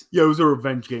Huskies? Yeah, it was a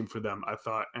revenge game for them, I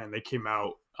thought, and they came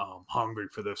out hungry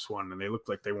for this one, and they looked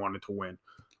like they wanted to win.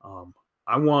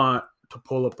 I want to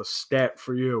pull up a stat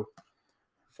for you.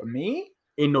 For me?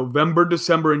 In November,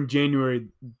 December, and January,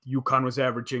 UConn was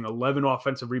averaging 11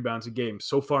 offensive rebounds a game.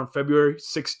 So far in February,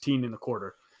 16 in the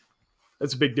quarter.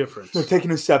 That's a big difference. They're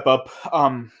taking a step up,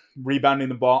 rebounding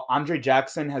the ball. Andre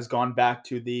Jackson has gone back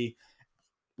to the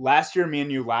 – last year, me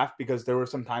and you laughed because there were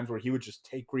some times where he would just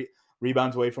take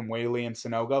rebounds away from Whaley and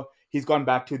Sonogo. He's gone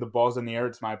back to the ball's in the air,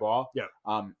 it's my ball. Yeah.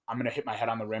 I'm going to hit my head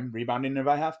on the rim, rebounding if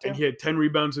I have to. And he had 10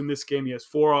 rebounds in this game. He has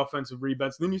 4 offensive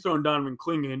rebounds. Then you throw in Donovan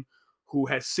Clingan, who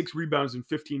has 6 rebounds in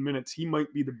 15 minutes. He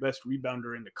might be the best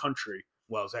rebounder in the country.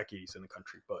 Well, Zach Edey's in the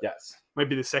country, but yes, might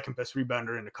be the second best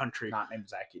rebounder in the country. Not named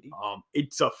Zach Edey.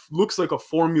 It's looks like a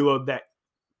formula that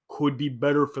could be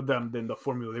better for them than the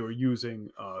formula they were using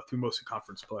through most of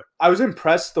conference play. I was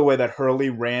impressed the way that Hurley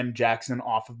ran Jackson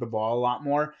off of the ball a lot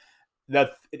more.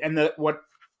 What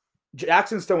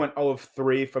Jackson still went 0 of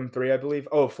 3 from 3, I believe.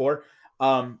 0 of 4.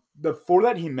 The 4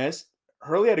 that he missed,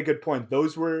 Hurley had a good point.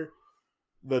 Those were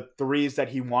the threes that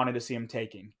he wanted to see him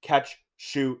taking. Catch,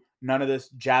 shoot, none of this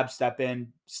jab, step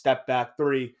in, step back,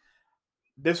 3.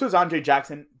 This was Andre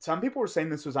Jackson. Some people were saying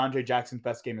this was Andre Jackson's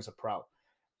best game as a pro.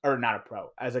 Or not a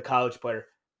pro, as a college player.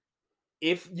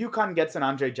 If UConn gets an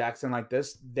Andre Jackson like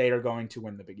this, they are going to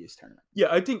win the Big East tournament. Yeah,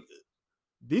 I think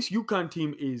this UConn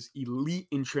team is elite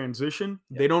in transition.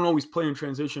 Yep. They don't always play in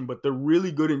transition, but they're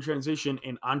really good in transition,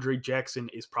 and Andre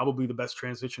Jackson is probably the best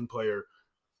transition player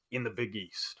in the Big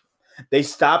East. They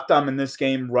stopped them in this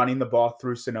game running the ball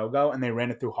through Sanogo, and they ran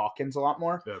it through Hawkins a lot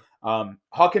more. Yep.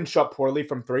 Hawkins shot poorly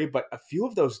from 3, but a few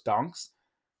of those dunks,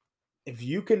 if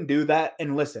you can do that,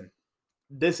 and listen,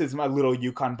 this is my little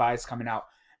UConn bias coming out.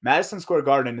 Madison Square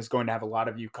Garden is going to have a lot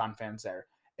of UConn fans there.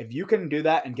 If you can do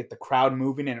that and get the crowd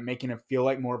moving and making it feel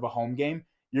like more of a home game,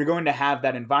 you're going to have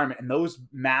that environment. And those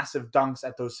massive dunks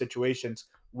at those situations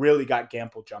really got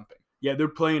Gamble jumping. Yeah, they're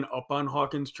playing up on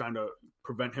Hawkins, trying to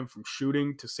prevent him from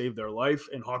shooting to save their life.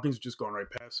 And Hawkins just going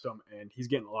right past him, and he's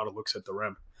getting a lot of looks at the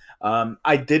rim.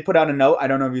 I did put out a note. I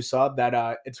don't know if you saw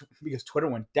that. It's because Twitter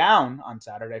went down on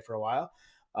Saturday for a while.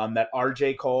 That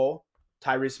RJ Cole,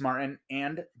 Tyrese Martin,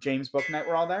 and James Bouknight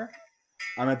were all there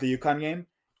at the UConn game.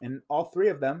 And all 3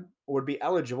 of them would be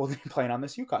eligible to be playing on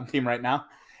this UConn team right now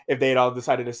if they had all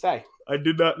decided to stay. I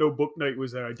did not know Bouknight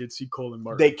was there. I did see Cole and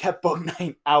Martin. They kept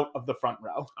Bouknight out of the front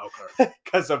row. Okay.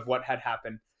 Because of what had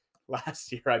happened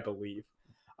last year, I believe.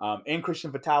 And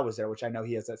Christian Vital was there, which I know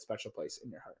he has that special place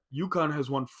in your heart. UConn has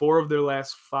won 4 of their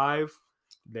last 5.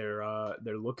 They're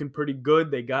looking pretty good.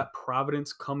 They got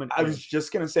Providence coming. I was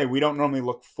just gonna say we don't normally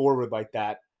look forward like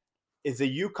that. Is a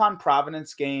UConn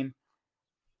Providence game?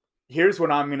 Here's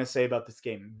what I'm gonna say about this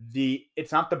game.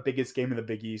 It's not the biggest game in the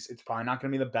Big East. It's probably not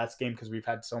gonna be the best game because we've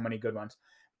had so many good ones.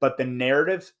 But the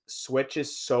narrative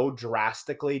switches so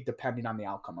drastically depending on the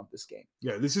outcome of this game.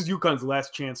 Yeah, this is UConn's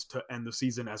last chance to end the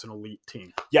season as an elite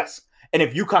team. Yes, and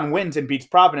if UConn wins and beats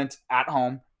Providence at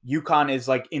home, UConn is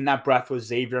like in that breath with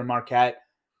Xavier, Marquette,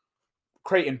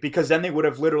 Creighton, because then they would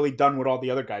have literally done what all the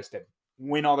other guys did,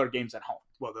 win all their games at home.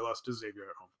 Well, they lost to Xavier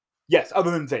at home. Yes, other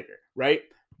than Xavier, right?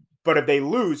 But if they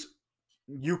lose,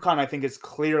 UConn, I think, is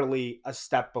clearly a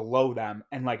step below them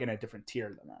and like in a different tier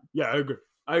than them. Yeah, I agree.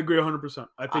 I agree 100%.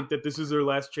 I think that this is their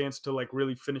last chance to like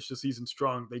really finish the season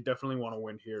strong. They definitely want to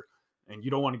win here, and you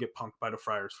don't want to get punked by the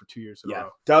Friars for 2 years in a row.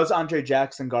 Does Andre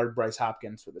Jackson guard Bryce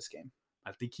Hopkins for this game?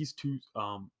 I think he's too.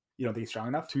 You don't think he's strong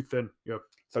enough? Too thin. Yep.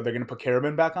 So they're going to put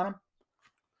Carabin back on him?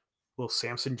 Little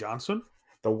Samson Johnson?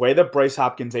 The way that Bryce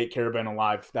Hopkins ate Carabin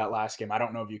alive that last game, I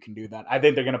don't know if you can do that. I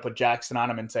think they're going to put Jackson on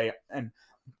him and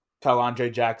tell Andre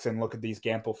Jackson, look at these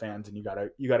Gamble fans, and you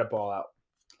gotta ball out.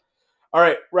 All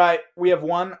right. We have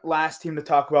one last team to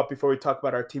talk about before we talk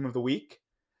about our team of the week,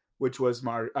 which was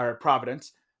our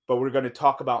Providence. But we're going to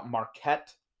talk about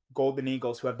Marquette Golden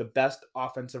Eagles, who have the best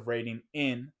offensive rating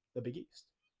in the Big East.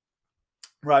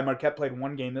 Right, Marquette played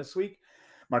one game this week.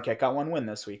 Marquette got one win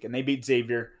this week, and they beat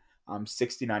Xavier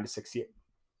 69-68.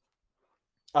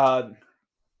 And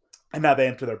now they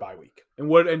enter their bye week. And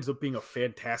what ends up being a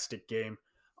fantastic game.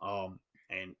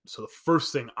 And so the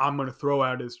first thing I'm going to throw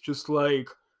out is just like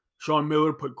Sean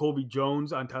Miller put Colby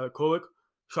Jones on Tyler Kolek,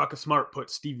 Shaka Smart put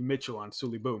Stevie Mitchell on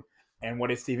Sully Boom. And what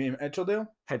did Stevie Mitchell do?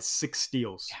 Had 6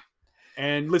 steals. Yeah.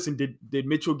 And listen, did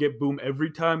Mitchell get Boom every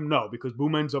time? No, because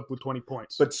Boom ends up with 20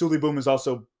 points. But Sully Boom is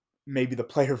also maybe the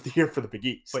player of the year for the Big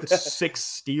East. But 6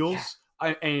 steals,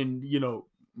 yeah. And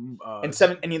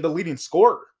the leading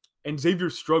scorer. And Xavier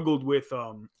struggled with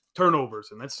turnovers,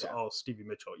 and that's all Stevie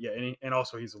Mitchell. Yeah, and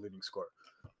also he's a leading scorer.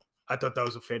 I thought that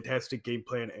was a fantastic game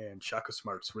plan, and Shaka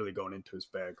Smart's really going into his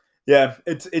bag. Yeah,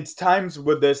 it's times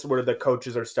with this where the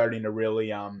coaches are starting to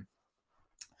really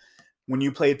when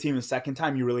you play a team the second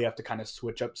time, you really have to kind of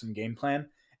switch up some game plan.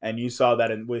 And you saw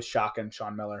that with Shaka and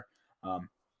Sean Miller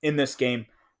in this game.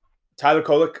 Tyler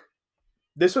Kolek,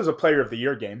 this was a player of the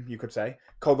year game, you could say.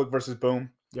 Kolek versus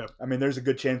Boom. Yeah. I mean, there's a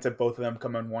good chance that both of them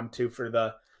come in 1-2 for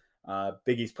the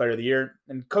Big East player of the year.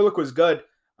 And Kolek was good.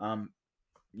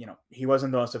 He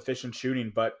wasn't the most efficient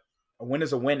shooting, but a win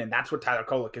is a win, and that's what Tyler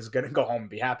Kolek is going to go home and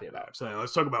be happy about. So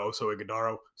let's talk about Oso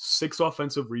Ighodaro. 6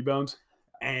 offensive rebounds,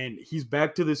 and he's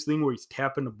back to this thing where he's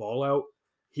tapping the ball out.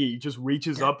 He just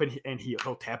reaches up and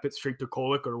he'll tap it straight to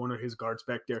Kolek or one of his guards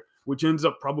back there, which ends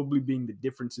up probably being the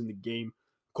difference in the game.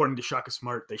 According to Shaka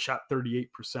Smart, they shot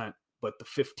 38%. but the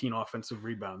 15 offensive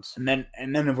rebounds. And then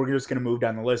if we're just going to move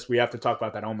down the list, we have to talk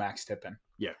about that Omax tip-in.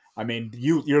 Yeah. I mean,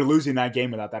 you're losing that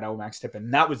game without that Omax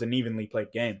tip-in. That was an evenly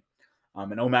played game.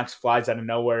 And Omax flies out of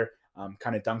nowhere,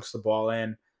 kind of dunks the ball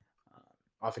in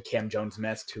off of Cam Jones'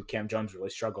 miss, too. Cam Jones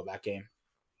really struggled that game.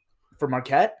 For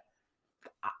Marquette,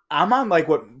 I'm on like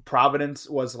what Providence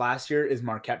was last year is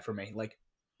Marquette for me. Like,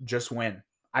 just win.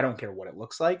 I don't care what it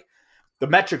looks like. The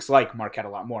metrics like Marquette a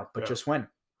lot more, but just win.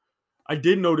 I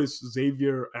did notice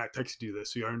Xavier, I texted you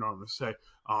this, so you already know what I'm going to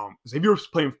say. Xavier was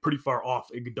playing pretty far off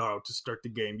Iguodala to start the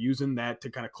game, using that to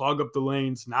kind of clog up the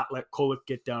lanes, not let Kolek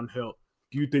get downhill.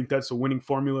 Do you think that's a winning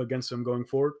formula against him going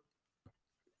forward?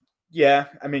 Yeah,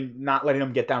 I mean, not letting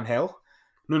him get downhill.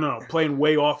 No, playing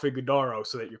way off Iguodala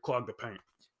so that you clog the paint.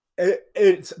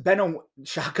 It's been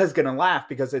Shaka's going to laugh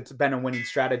because it's been a winning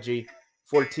strategy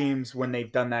for teams when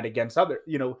they've done that against other.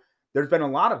 There's been a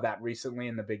lot of that recently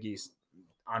in the Big East.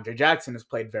 Andre Jackson has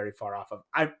played very far off of.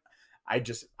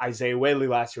 Isaiah Whaley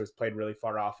last year was played really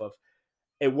far off of.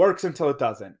 It works until it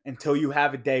doesn't. Until you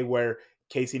have a day where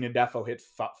Casey Nadefo hit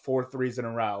 4 threes in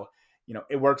a row.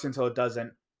 It works until it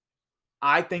doesn't.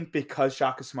 I think because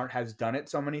Shaka Smart has done it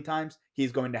so many times,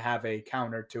 he's going to have a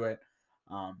counter to it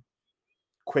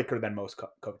quicker than most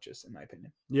coaches, in my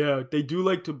opinion. Yeah, they do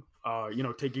like to,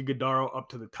 take Iguodala up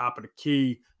to the top of the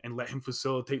key and let him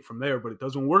facilitate from there, but it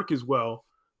doesn't work as well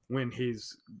when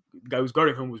his guy who's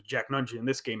guarding him was Jack Nungy in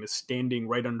this game is standing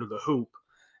right under the hoop.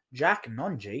 Jack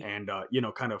Nungy? And,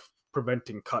 kind of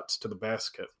preventing cuts to the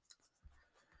basket.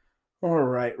 All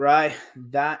right, Rye.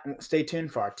 Stay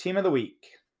tuned for our Team of the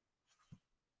Week.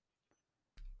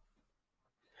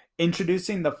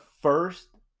 Introducing the first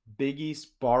Big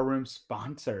East Barroom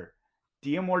sponsor,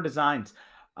 Diamore Designs.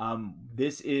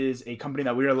 This is a company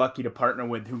that we are lucky to partner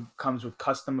with who comes with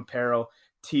custom apparel,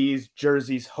 tees,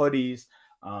 jerseys, hoodies.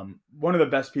 One of the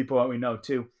best people that we know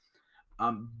too.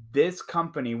 This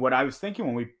company, what I was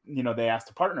thinking when they asked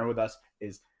to partner with us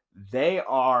is they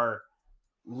are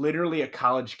literally a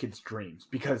college kid's dreams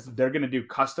because they're going to do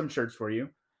custom shirts for you.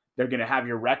 They're going to have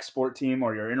your rec sport team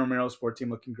or your intramural sport team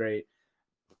looking great.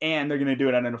 And they're going to do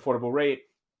it at an affordable rate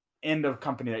and a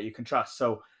company that you can trust.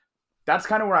 So that's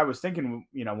kind of where I was thinking,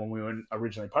 when we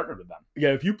originally partnered with them. Yeah,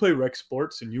 if you play rec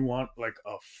sports and you want like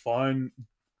a fun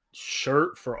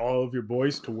shirt for all of your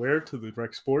boys to wear to the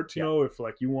rec sports, if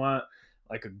like you want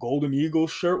like a Golden Eagle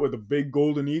shirt with a big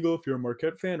Golden Eagle if you're a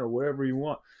Marquette fan or wherever you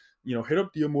want, hit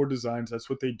up Diamore Designs. That's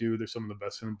what they do. They're some of the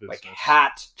best in the business. Like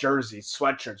hats, jerseys,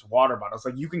 sweatshirts, water bottles.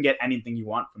 Like you can get anything you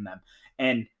want from them.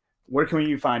 And where can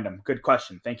you find them? Good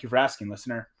question. Thank you for asking,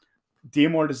 listener.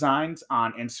 Diamore Designs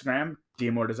on Instagram.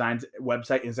 Diamore Designs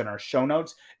website is in our show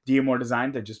notes. Diamore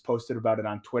Designs, I just posted about it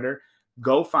on Twitter.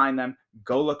 Go find them.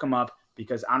 Go look them up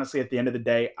because honestly, at the end of the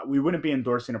day, we wouldn't be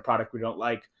endorsing a product we don't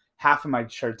like. Half of my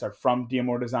shirts are from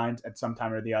Diamore Designs at some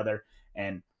time or the other.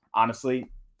 And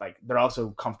honestly, like they're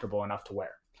also comfortable enough to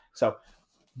wear. So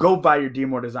go buy your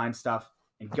Diamore Design stuff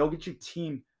and go get your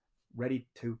team ready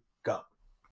to go.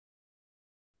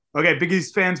 Okay, Big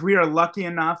East fans, we are lucky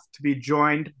enough to be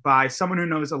joined by someone who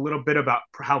knows a little bit about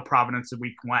how Providence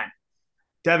week went.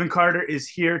 Devin Carter is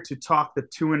here to talk the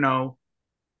 2-0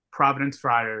 Providence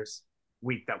Friars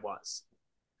week that was.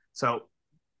 So,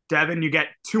 Devin, you get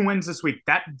 2 wins this week.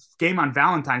 That game on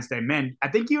Valentine's Day, man, I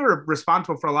think you were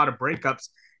responsible for a lot of breakups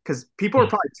because people are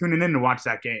probably tuning in to watch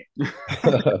that game.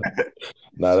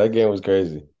 Nah, that game was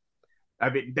crazy. I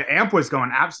mean, the amp was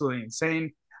going absolutely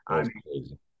insane.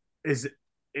 Crazy.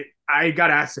 I got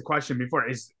to ask the question before.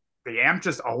 Is the amp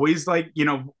just always like,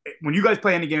 when you guys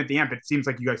play any game at the amp, it seems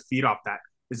like you guys feed off that.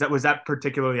 Was that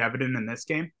particularly evident in this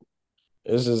game?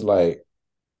 It's just like,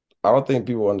 I don't think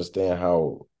people understand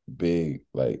how big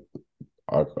like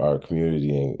our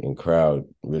community and crowd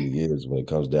really is when it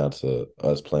comes down to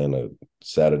us playing a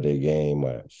Saturday game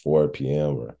at 4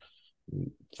 p.m. or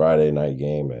Friday night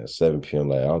game at 7 p.m.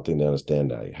 Like, I don't think they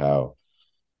understand like how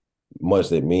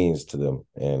much it means to them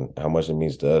and how much it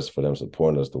means to us for them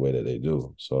supporting us the way that they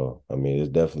do. So, I mean, it's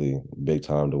definitely big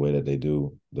time the way that they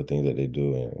do the things that they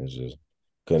do. And it's just,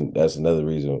 that's another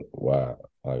reason why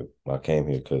I came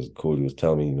here, because Cooley was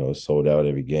telling me, it's sold out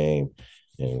every game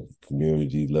and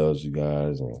community loves you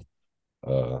guys. And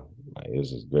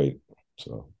it's just great.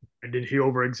 So. Did he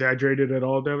over-exaggerate it at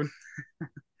all, Devin?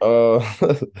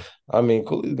 I mean,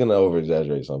 Cooley's going to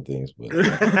over-exaggerate some things, but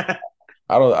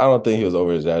I don't think he was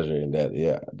over-exaggerating that.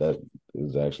 Yeah, that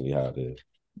is actually how it is.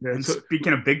 Yeah, and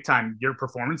speaking of big time, your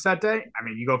performance that day, I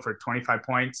mean, you go for 25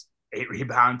 points, 8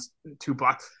 rebounds, 2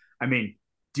 blocks. I mean,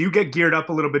 do you get geared up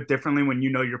a little bit differently when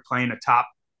you're playing a top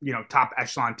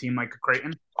echelon team like a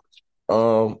Creighton?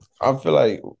 I feel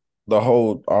like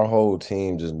our whole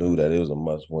team just knew that it was a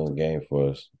must win game for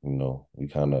us. We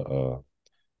kind of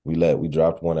we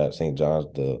dropped one at St. John's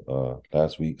the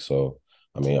last week, so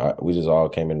I mean we just all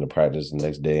came into practice the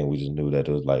next day and we just knew that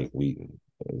it was like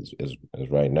it's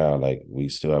right now like we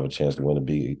still have a chance to win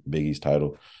the Big East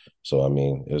title. So I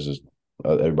mean it's just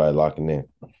everybody locking in.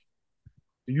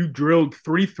 You drilled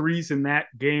three threes in that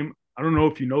game. I don't know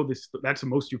if you know this. That's the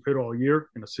most you've hit all year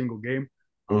in a single game.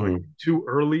 Mm-hmm. Too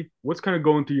early. What's kind of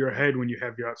going through your head when you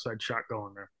have your outside shot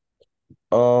going there?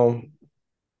 I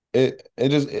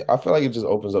feel like it just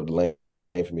opens up the lane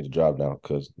for me to drop down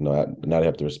because now they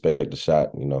have to respect the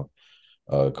shot.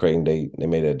 Creighton they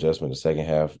made an adjustment the second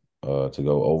half to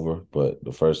go over, but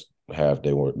the first half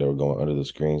they were going under the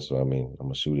screen. So I mean I'm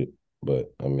gonna shoot it,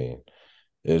 but I mean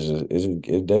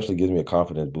it definitely gives me a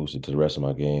confidence booster to the rest of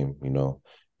my game.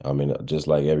 I mean just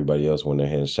like everybody else when they're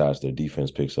hitting shots, their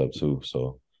defense picks up too.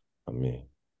 So I mean.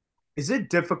 Is it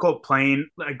difficult playing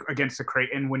like against the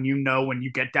Creighton when you know when you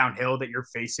get downhill that you're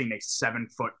facing a 7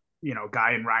 foot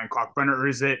guy in Ryan Kalkbrenner, or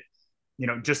is it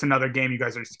just another game you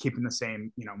guys are just keeping the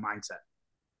same mindset?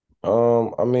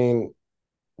 I mean,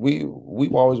 we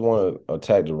always want to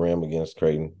attack the rim against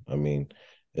Creighton. I mean,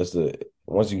 it's the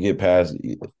once you get past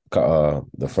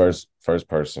the first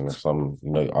person or something,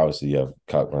 obviously you have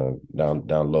Cochran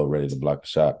down low, ready to block the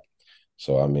shot.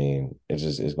 So I mean,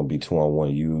 it's gonna be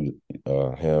 2-on-1, you,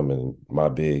 him, and my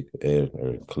big Ed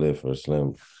or Cliff or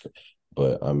Slim.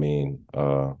 But I mean,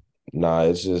 nah,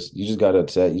 it's just you just gotta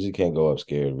attack. You just can't go up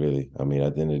scared, really. I mean,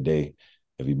 at the end of the day,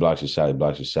 if he blocks your shot, he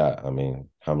blocks your shot. I mean,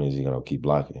 how many is he gonna keep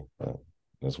blocking?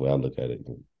 That's the way I look at it.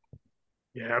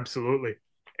 Yeah, absolutely.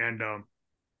 And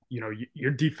you're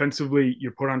defensively,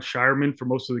 you're put on Shireman for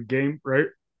most of the game, right?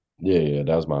 Yeah,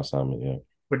 that was my assignment. Yeah,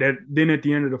 But then at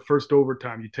the end of the first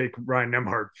overtime, you take Ryan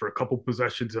Nemhard for a couple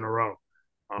possessions in a row.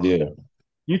 Can yeah.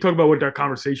 you talk about what that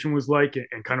conversation was like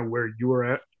and kind of where you were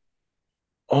at?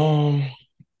 Um,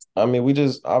 I mean, we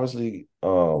just obviously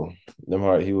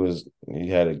Nemhart, he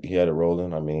had it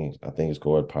rolling. I mean, I think he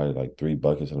scored probably like 3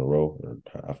 buckets in a row, or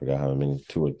I forgot how many,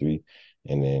 2 or 3.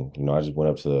 And then, I just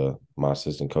went up to my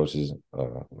assistant coaches.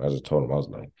 I just told him I was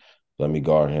like, let me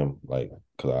guard him, like,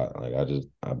 cause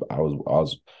I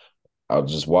was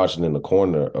just watching in the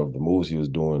corner of the moves he was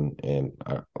doing, and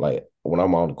when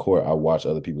I'm on the court, I watch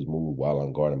other people's move while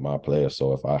I'm guarding my player.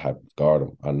 So if I have to guard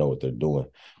them, I know what they're doing.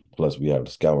 Plus, we have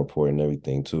the scout report and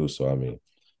everything too. So I mean,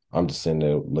 I'm just sitting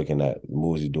there looking at the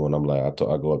moves he's doing. I'm like, I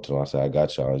go up to him, I say, I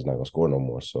got y'all. He's not gonna score no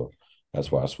more. So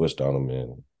that's why I switched on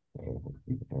him. And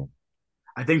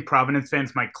I think Providence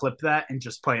fans might clip that and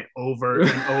just play it over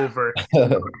and over.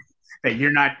 That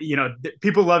you're not,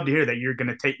 people love to hear that you're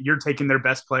taking their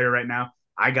best player right now.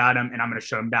 I got him, and I'm going to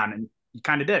shut him down, and you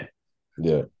kind of did.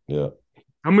 yeah, yeah.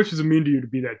 How much does it mean to you to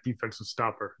be that defensive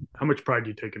stopper? How much pride do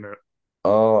you take in that?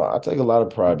 I take a lot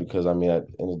of pride because I mean, at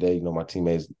the end of the day, my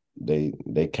teammates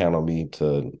they count on me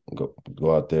to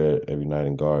go out there every night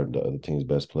and guard the other team's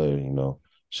best player.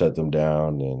 Shut them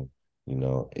down, and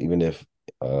even if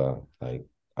like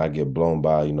I get blown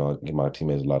by, I give my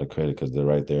teammates a lot of credit because they're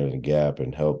right there in the gap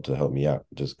and help me out.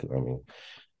 Just I mean,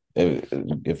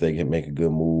 if they can make a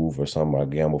good move or something, I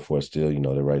gamble for it still.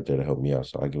 They're right there to help me out.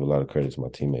 So I give a lot of credit to my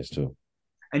teammates too.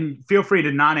 And feel free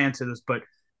to not answer this, but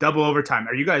double overtime.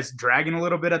 Are you guys dragging a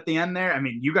little bit at the end there? I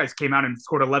mean, you guys came out and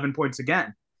scored 11 points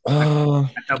again. At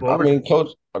double I overtime. mean,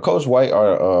 Coach White,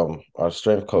 our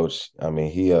strength coach. I mean,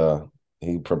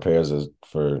 he prepares us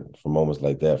for moments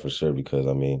like that for sure. Because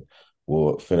I mean,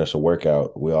 we'll finish a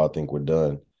workout, we all think we're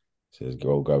done. Says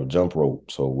go grab a jump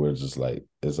rope, so we're just like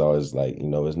it's always like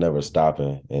it's never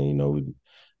stopping, and we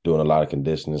doing a lot of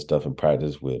conditioning stuff in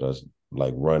practice with us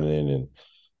like running and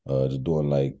just doing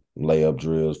like layup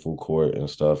drills, full court and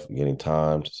stuff, getting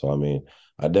timed. So I mean,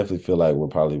 I definitely feel like we're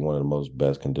probably one of the most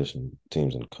best conditioned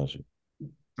teams in the country.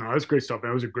 Oh, that's great stuff.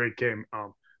 That was a great game.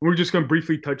 We're just going to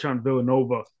briefly touch on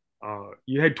Villanova.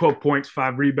 You had 12 points,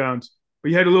 5 rebounds,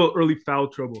 but you had a little early foul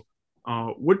trouble.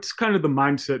 What's kind of the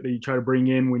mindset that you try to bring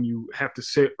in when you have to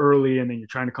sit early and then you're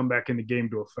trying to come back in the game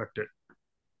to affect it?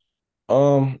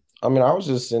 I mean, I was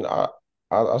just in.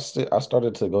 I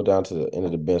started to go down to the end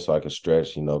of the bench so I could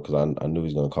stretch, because I knew he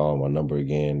was gonna call my number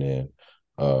again, and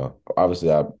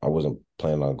obviously I wasn't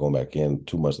planning on going back in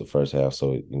too much the first half.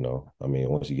 So I mean,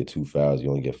 once you get 2 fouls, you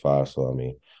only get 5. So I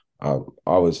mean, I'm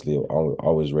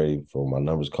always ready for my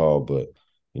numbers called, but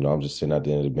I'm just sitting at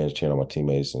the end of the bench cheering on my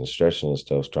teammates and stretching and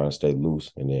stuff, trying to stay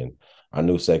loose. And then I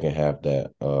knew second half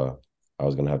that I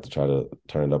was gonna have to try to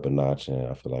turn it up a notch, and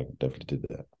I feel like I definitely did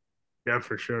that. Yeah,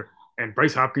 for sure. And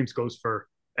Bryce Hopkins goes for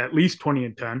at least 20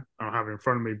 and 10. I don't have it in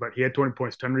front of me, but he had 20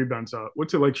 points, 10 rebounds.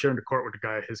 What's it like sharing the court with a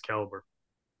guy at his caliber?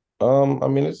 I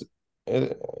mean,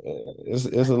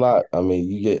 it's a lot. I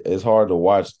mean, it's hard to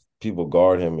watch people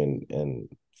guard him and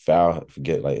foul,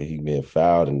 forget like he being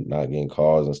fouled and not getting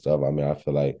calls and stuff. I mean, I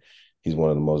feel like he's one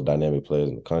of the most dynamic players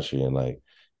in the country, and like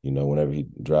whenever he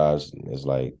drives, it's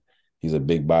like he's a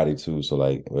big body too. So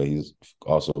like, well, he's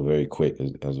also very quick.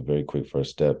 Has a very quick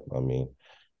first step. I mean,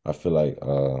 I feel like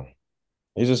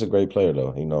he's just a great player,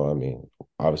 though. I mean,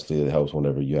 obviously it helps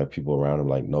whenever you have people around him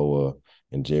like Noah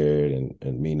and Jared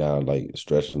and me now, like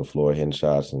stretching the floor, hitting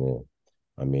shots, and then,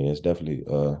 I mean, it's definitely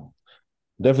a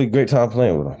great time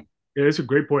playing with him. Yeah, it's a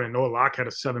great point. And Noah Locke had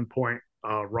a 7 point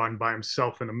run by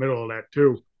himself in the middle of that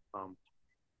too. Um,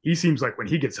 he seems like when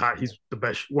he gets hot, he's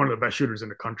one of the best shooters in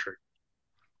the country.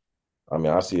 I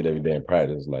mean, I see it every day in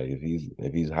practice. Like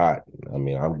if he's hot, I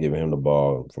mean, I'm giving him the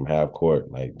ball from half court,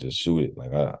 like just shoot it.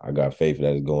 Like I got faith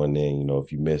that it's going in.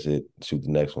 If you miss it, shoot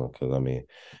the next one. Because I mean,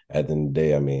 at the end of the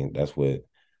day, I mean, that's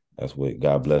what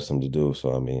God blessed him to do.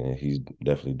 So I mean, he's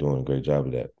definitely doing a great job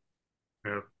of that.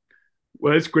 Yeah.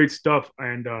 Well, it's great stuff,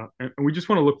 and we just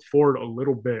want to look forward a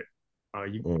little bit.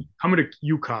 You Mm. coming to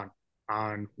UConn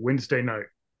on Wednesday night?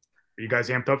 Are you guys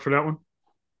amped up for that one?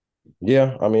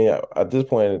 Yeah, I mean, at this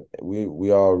point,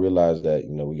 we all realize that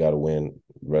we got to win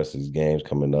the rest of these games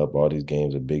coming up. All these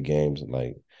games are big games,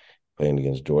 like playing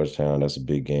against Georgetown. That's a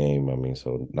big game. I mean,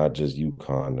 so not just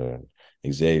UConn or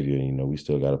Xavier. We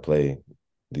still got to play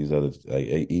these other like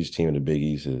each team in the Big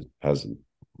East has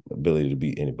ability to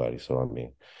beat anybody. So I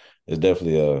mean, it's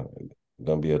definitely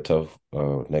gonna be a tough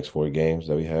next 4 games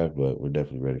that we have, but we're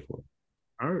definitely ready for it.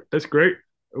 All right, that's great.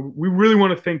 We really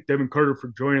want to thank Devin Carter for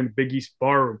joining the Big East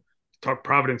Barroom to talk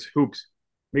Providence hoops.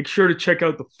 Make sure to check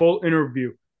out the full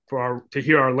interview to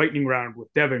hear our lightning round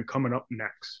with Devin coming up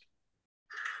next.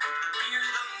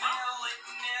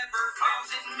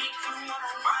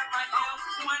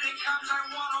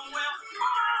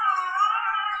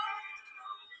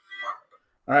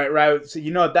 All right, right. So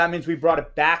you know what that means. We brought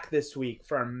it back this week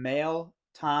for our mail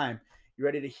time. You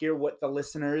ready to hear what the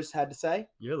listeners had to say?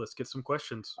 Yeah, let's get some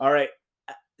questions. All right.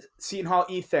 Seton Hall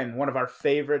Ethan, one of our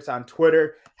favorites on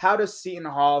Twitter. How does Seton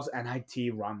Hall's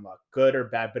NIT run look? Good or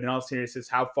bad? But in all seriousness,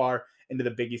 how far into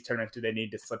the Big East tournament do they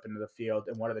need to slip into the field?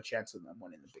 And what are the chances of them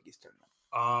winning the Big East tournament?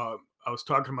 I was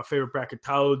talking to my favorite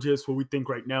bracketologist. What we think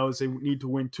right now is they need to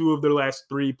win 2 of their last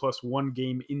 3 plus 1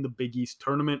 game in the Big East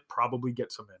tournament, probably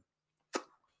get some in.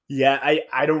 Yeah,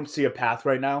 I don't see a path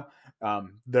right now.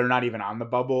 They're not even on the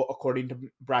bubble according to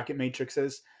bracket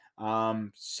matrices.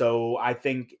 So I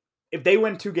think if they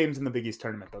win 2 games in the Big East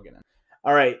tournament, they'll get in.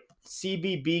 All right,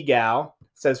 CBB Gal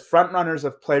says front runners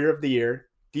of Player of the Year,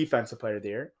 Defensive Player of the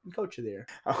Year, and Coach of the Year.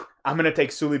 Oh, I'm going to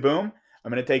take Sully Boom.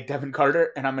 I'm going to take Devin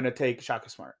Carter, and I'm going to take Shaka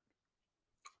Smart.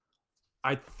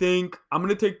 I think I'm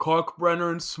going to take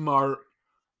Kalkbrenner and Smart.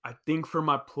 I think for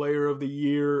my Player of the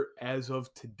Year as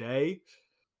of today,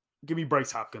 give me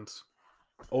Bryce Hopkins.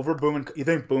 Over Boom and you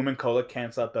think Boom and Kolek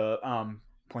cancel out the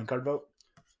point guard vote?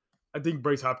 I think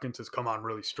Bryce Hopkins has come on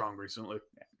really strong recently.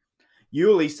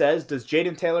 Yuli says, does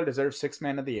Jaden Taylor deserve 6th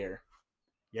Man of the Year?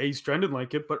 Yeah, he's trending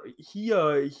like it, but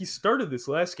he started this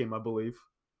last game, I believe.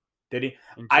 Did he?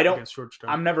 Against Georgetown.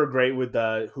 I'm never great with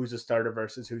who's a starter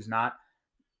versus who's not.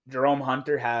 Jerome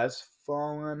Hunter has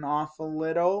fallen off a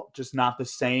little, just not the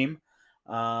same.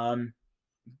 That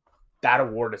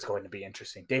award is going to be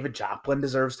interesting. David Joplin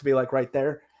deserves to be like right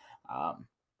there.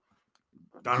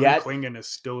 Donovan Clingan is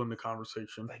still in the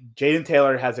conversation. Jaden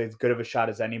Taylor has as good of a shot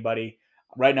as anybody.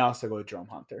 Right now, I'll still go with Jerome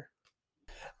Hunter.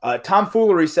 Tom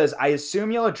Foolery says, I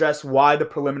assume you'll address why the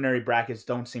preliminary brackets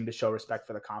don't seem to show respect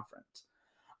for the conference.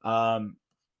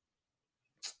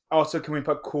 Also, can we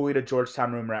put Cooley to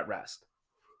Georgetown rumor at rest?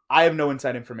 I have no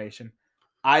inside information.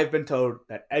 I have been told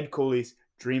that Ed Cooley's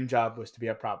dream job was to be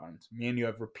at Providence. Me and you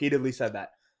have repeatedly said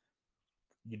that.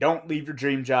 You don't leave your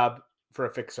dream job for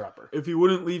a fixer-upper. If he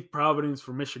wouldn't leave Providence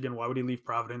for Michigan, why would he leave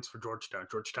Providence for Georgetown?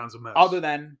 Georgetown's a mess. Other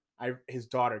than his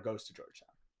daughter goes to Georgetown.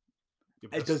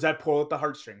 Does that pull at the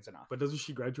heartstrings enough? But doesn't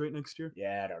she graduate next year?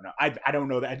 Yeah, I don't know. I don't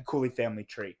know the Ed Cooley family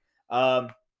tree.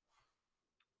 What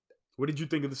did you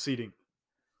think of the seeding?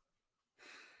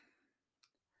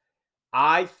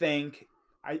 I think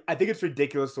it's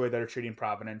ridiculous the way they're treating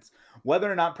Providence. Whether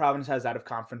or not Providence has out of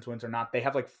conference wins or not, they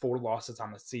have like 4 losses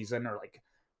on the season, or like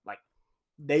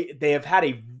they have had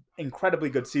a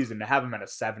incredibly good season. To have them at a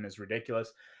 7 is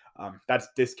ridiculous. That's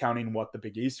discounting what the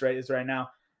Big East rate is right now.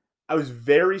 I was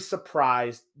very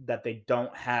surprised that they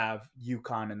don't have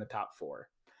UConn in the top 4.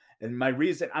 And my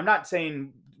reason, I'm not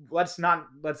saying let's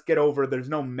get over. There's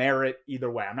no merit either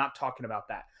way. I'm not talking about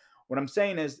that. What I'm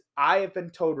saying is I have been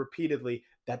told repeatedly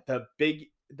that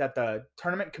the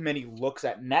tournament committee looks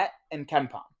at net and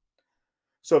KenPom.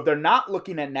 So if they're not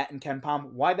looking at net and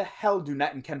KenPom, why the hell do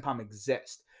net and KenPom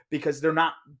exist? Because they're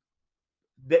not.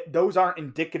 Those aren't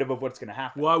indicative of what's going to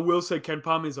happen. Well, I will say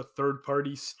KenPom is a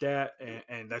third-party stat,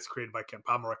 and that's created by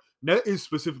KenPom. Right? Net is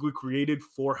specifically created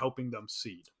for helping them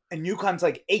seed. And UConn's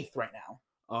like 8th right now.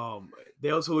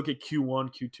 They also look at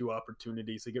Q1, Q2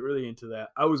 opportunities. They get really into that.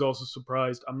 I was also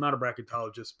surprised. I'm not a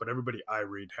bracketologist, but everybody I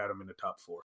read had them in the top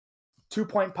 4. 2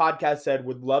 Point Podcast said,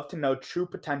 would love to know true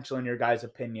potential in your guys'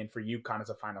 opinion for UConn as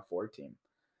a Final Four team.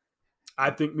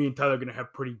 I think me and Tyler are going to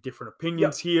have pretty different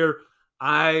opinions here.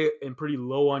 I am pretty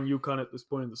low on UConn at this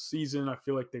point in the season. I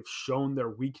feel like they've shown their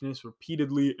weakness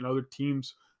repeatedly, and other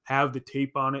teams have the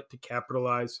tape on it to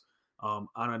capitalize. On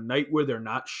a night where they're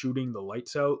not shooting the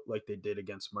lights out like they did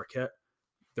against Marquette,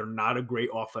 they're not a great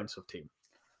offensive team.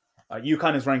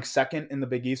 UConn is ranked 2nd in the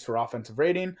Big East for offensive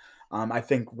rating. I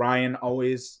think Ryan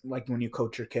always, like when you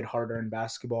coach your kid harder in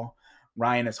basketball,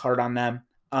 Ryan is hard on them.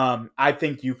 I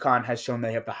think UConn has shown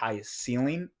they have the highest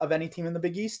ceiling of any team in the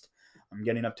Big East. I'm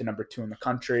getting up to number 2 in the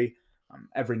country.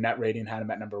 Every net rating had them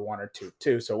at number 1 or 2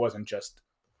 too, so it wasn't just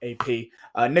AP.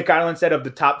 Nick Ireland said, of the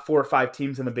top 4 or 5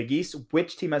 teams in the Big East,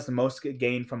 which team has the most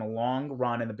gain from a long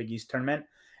run in the Big East tournament,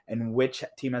 and which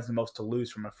team has the most to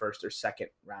lose from a first or second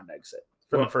round exit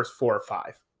from the first 4 or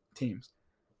 5 teams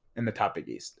in the top Big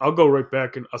East? I'll go right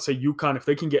back and I'll say UConn, if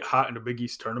they can get hot in the Big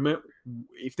East tournament,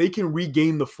 if they can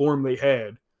regain the form they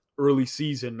had early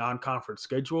season non-conference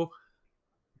schedule,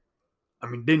 I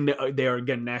mean, then they are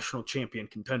again national champion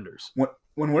contenders.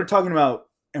 When we're talking about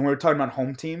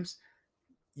home teams,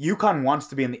 UConn wants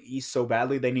to be in the East so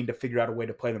badly, they need to figure out a way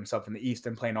to play themselves in the East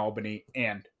and play in Albany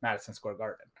and Madison Square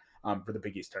Garden for the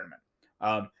Big East tournament.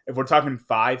 If we're talking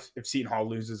 5, if Seton Hall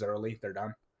loses early, they're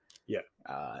done. Yeah.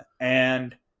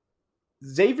 And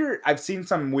Xavier, I've seen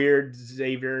some weird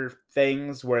Xavier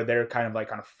things where they're kind of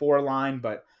like on a 4 line,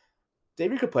 but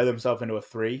Xavier could play themselves into a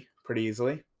 3 pretty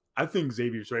easily. I think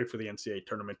Xavier's ready for the NCAA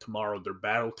tournament tomorrow. They're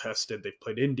battle tested. They've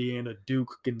played Indiana,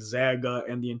 Duke, Gonzaga,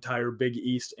 and the entire Big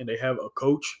East, and they have a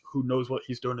coach who knows what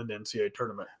he's doing in the NCAA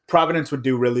tournament. Providence would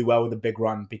do really well with a big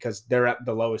run because they're at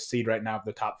the lowest seed right now of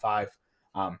the top 5,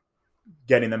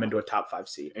 getting them into a top 5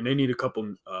 seed. And they need a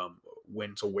couple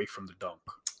wins away from the dunk.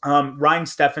 Ryan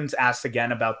Steffens asked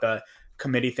again about the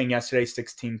committee thing yesterday,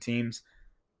 16 teams.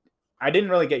 I didn't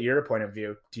really get your point of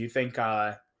view. Do you think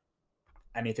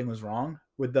anything was wrong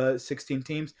with the 16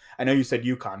 teams? I know you said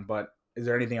UConn, but is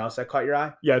there anything else that caught your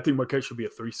eye? Yeah, I think Marquette should be a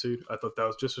 3 seed. I thought that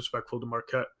was disrespectful to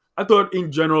Marquette. I thought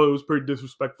in general it was pretty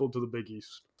disrespectful to the Big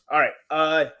East. All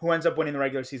right. Who ends up winning the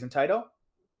regular season title?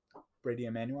 Brady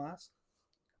Emanuel asked.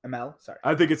 Sorry.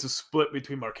 I think it's a split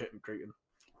between Marquette and Creighton.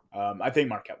 I think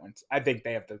Marquette wins. I think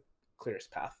they have the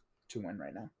clearest path to win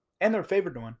right now. And they're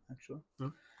favored to win, actually.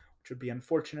 Which would be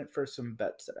unfortunate for some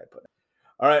bets that I put in.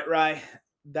 All right, Rye.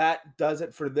 That does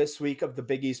it for this week of the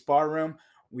Big East Barroom.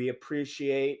 We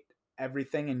appreciate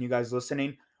everything and you guys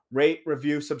listening. Rate,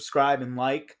 review, subscribe, and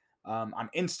like on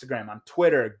Instagram, on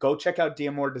Twitter. Go check out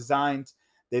Diamore Designs.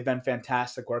 They've been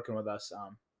fantastic working with us.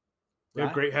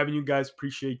 Yeah, great having you guys.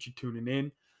 Appreciate you tuning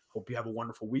in. Hope you have a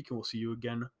wonderful week, and we'll see you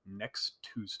again next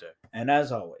Tuesday. And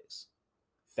as always,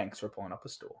 thanks for pulling up a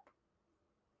stool.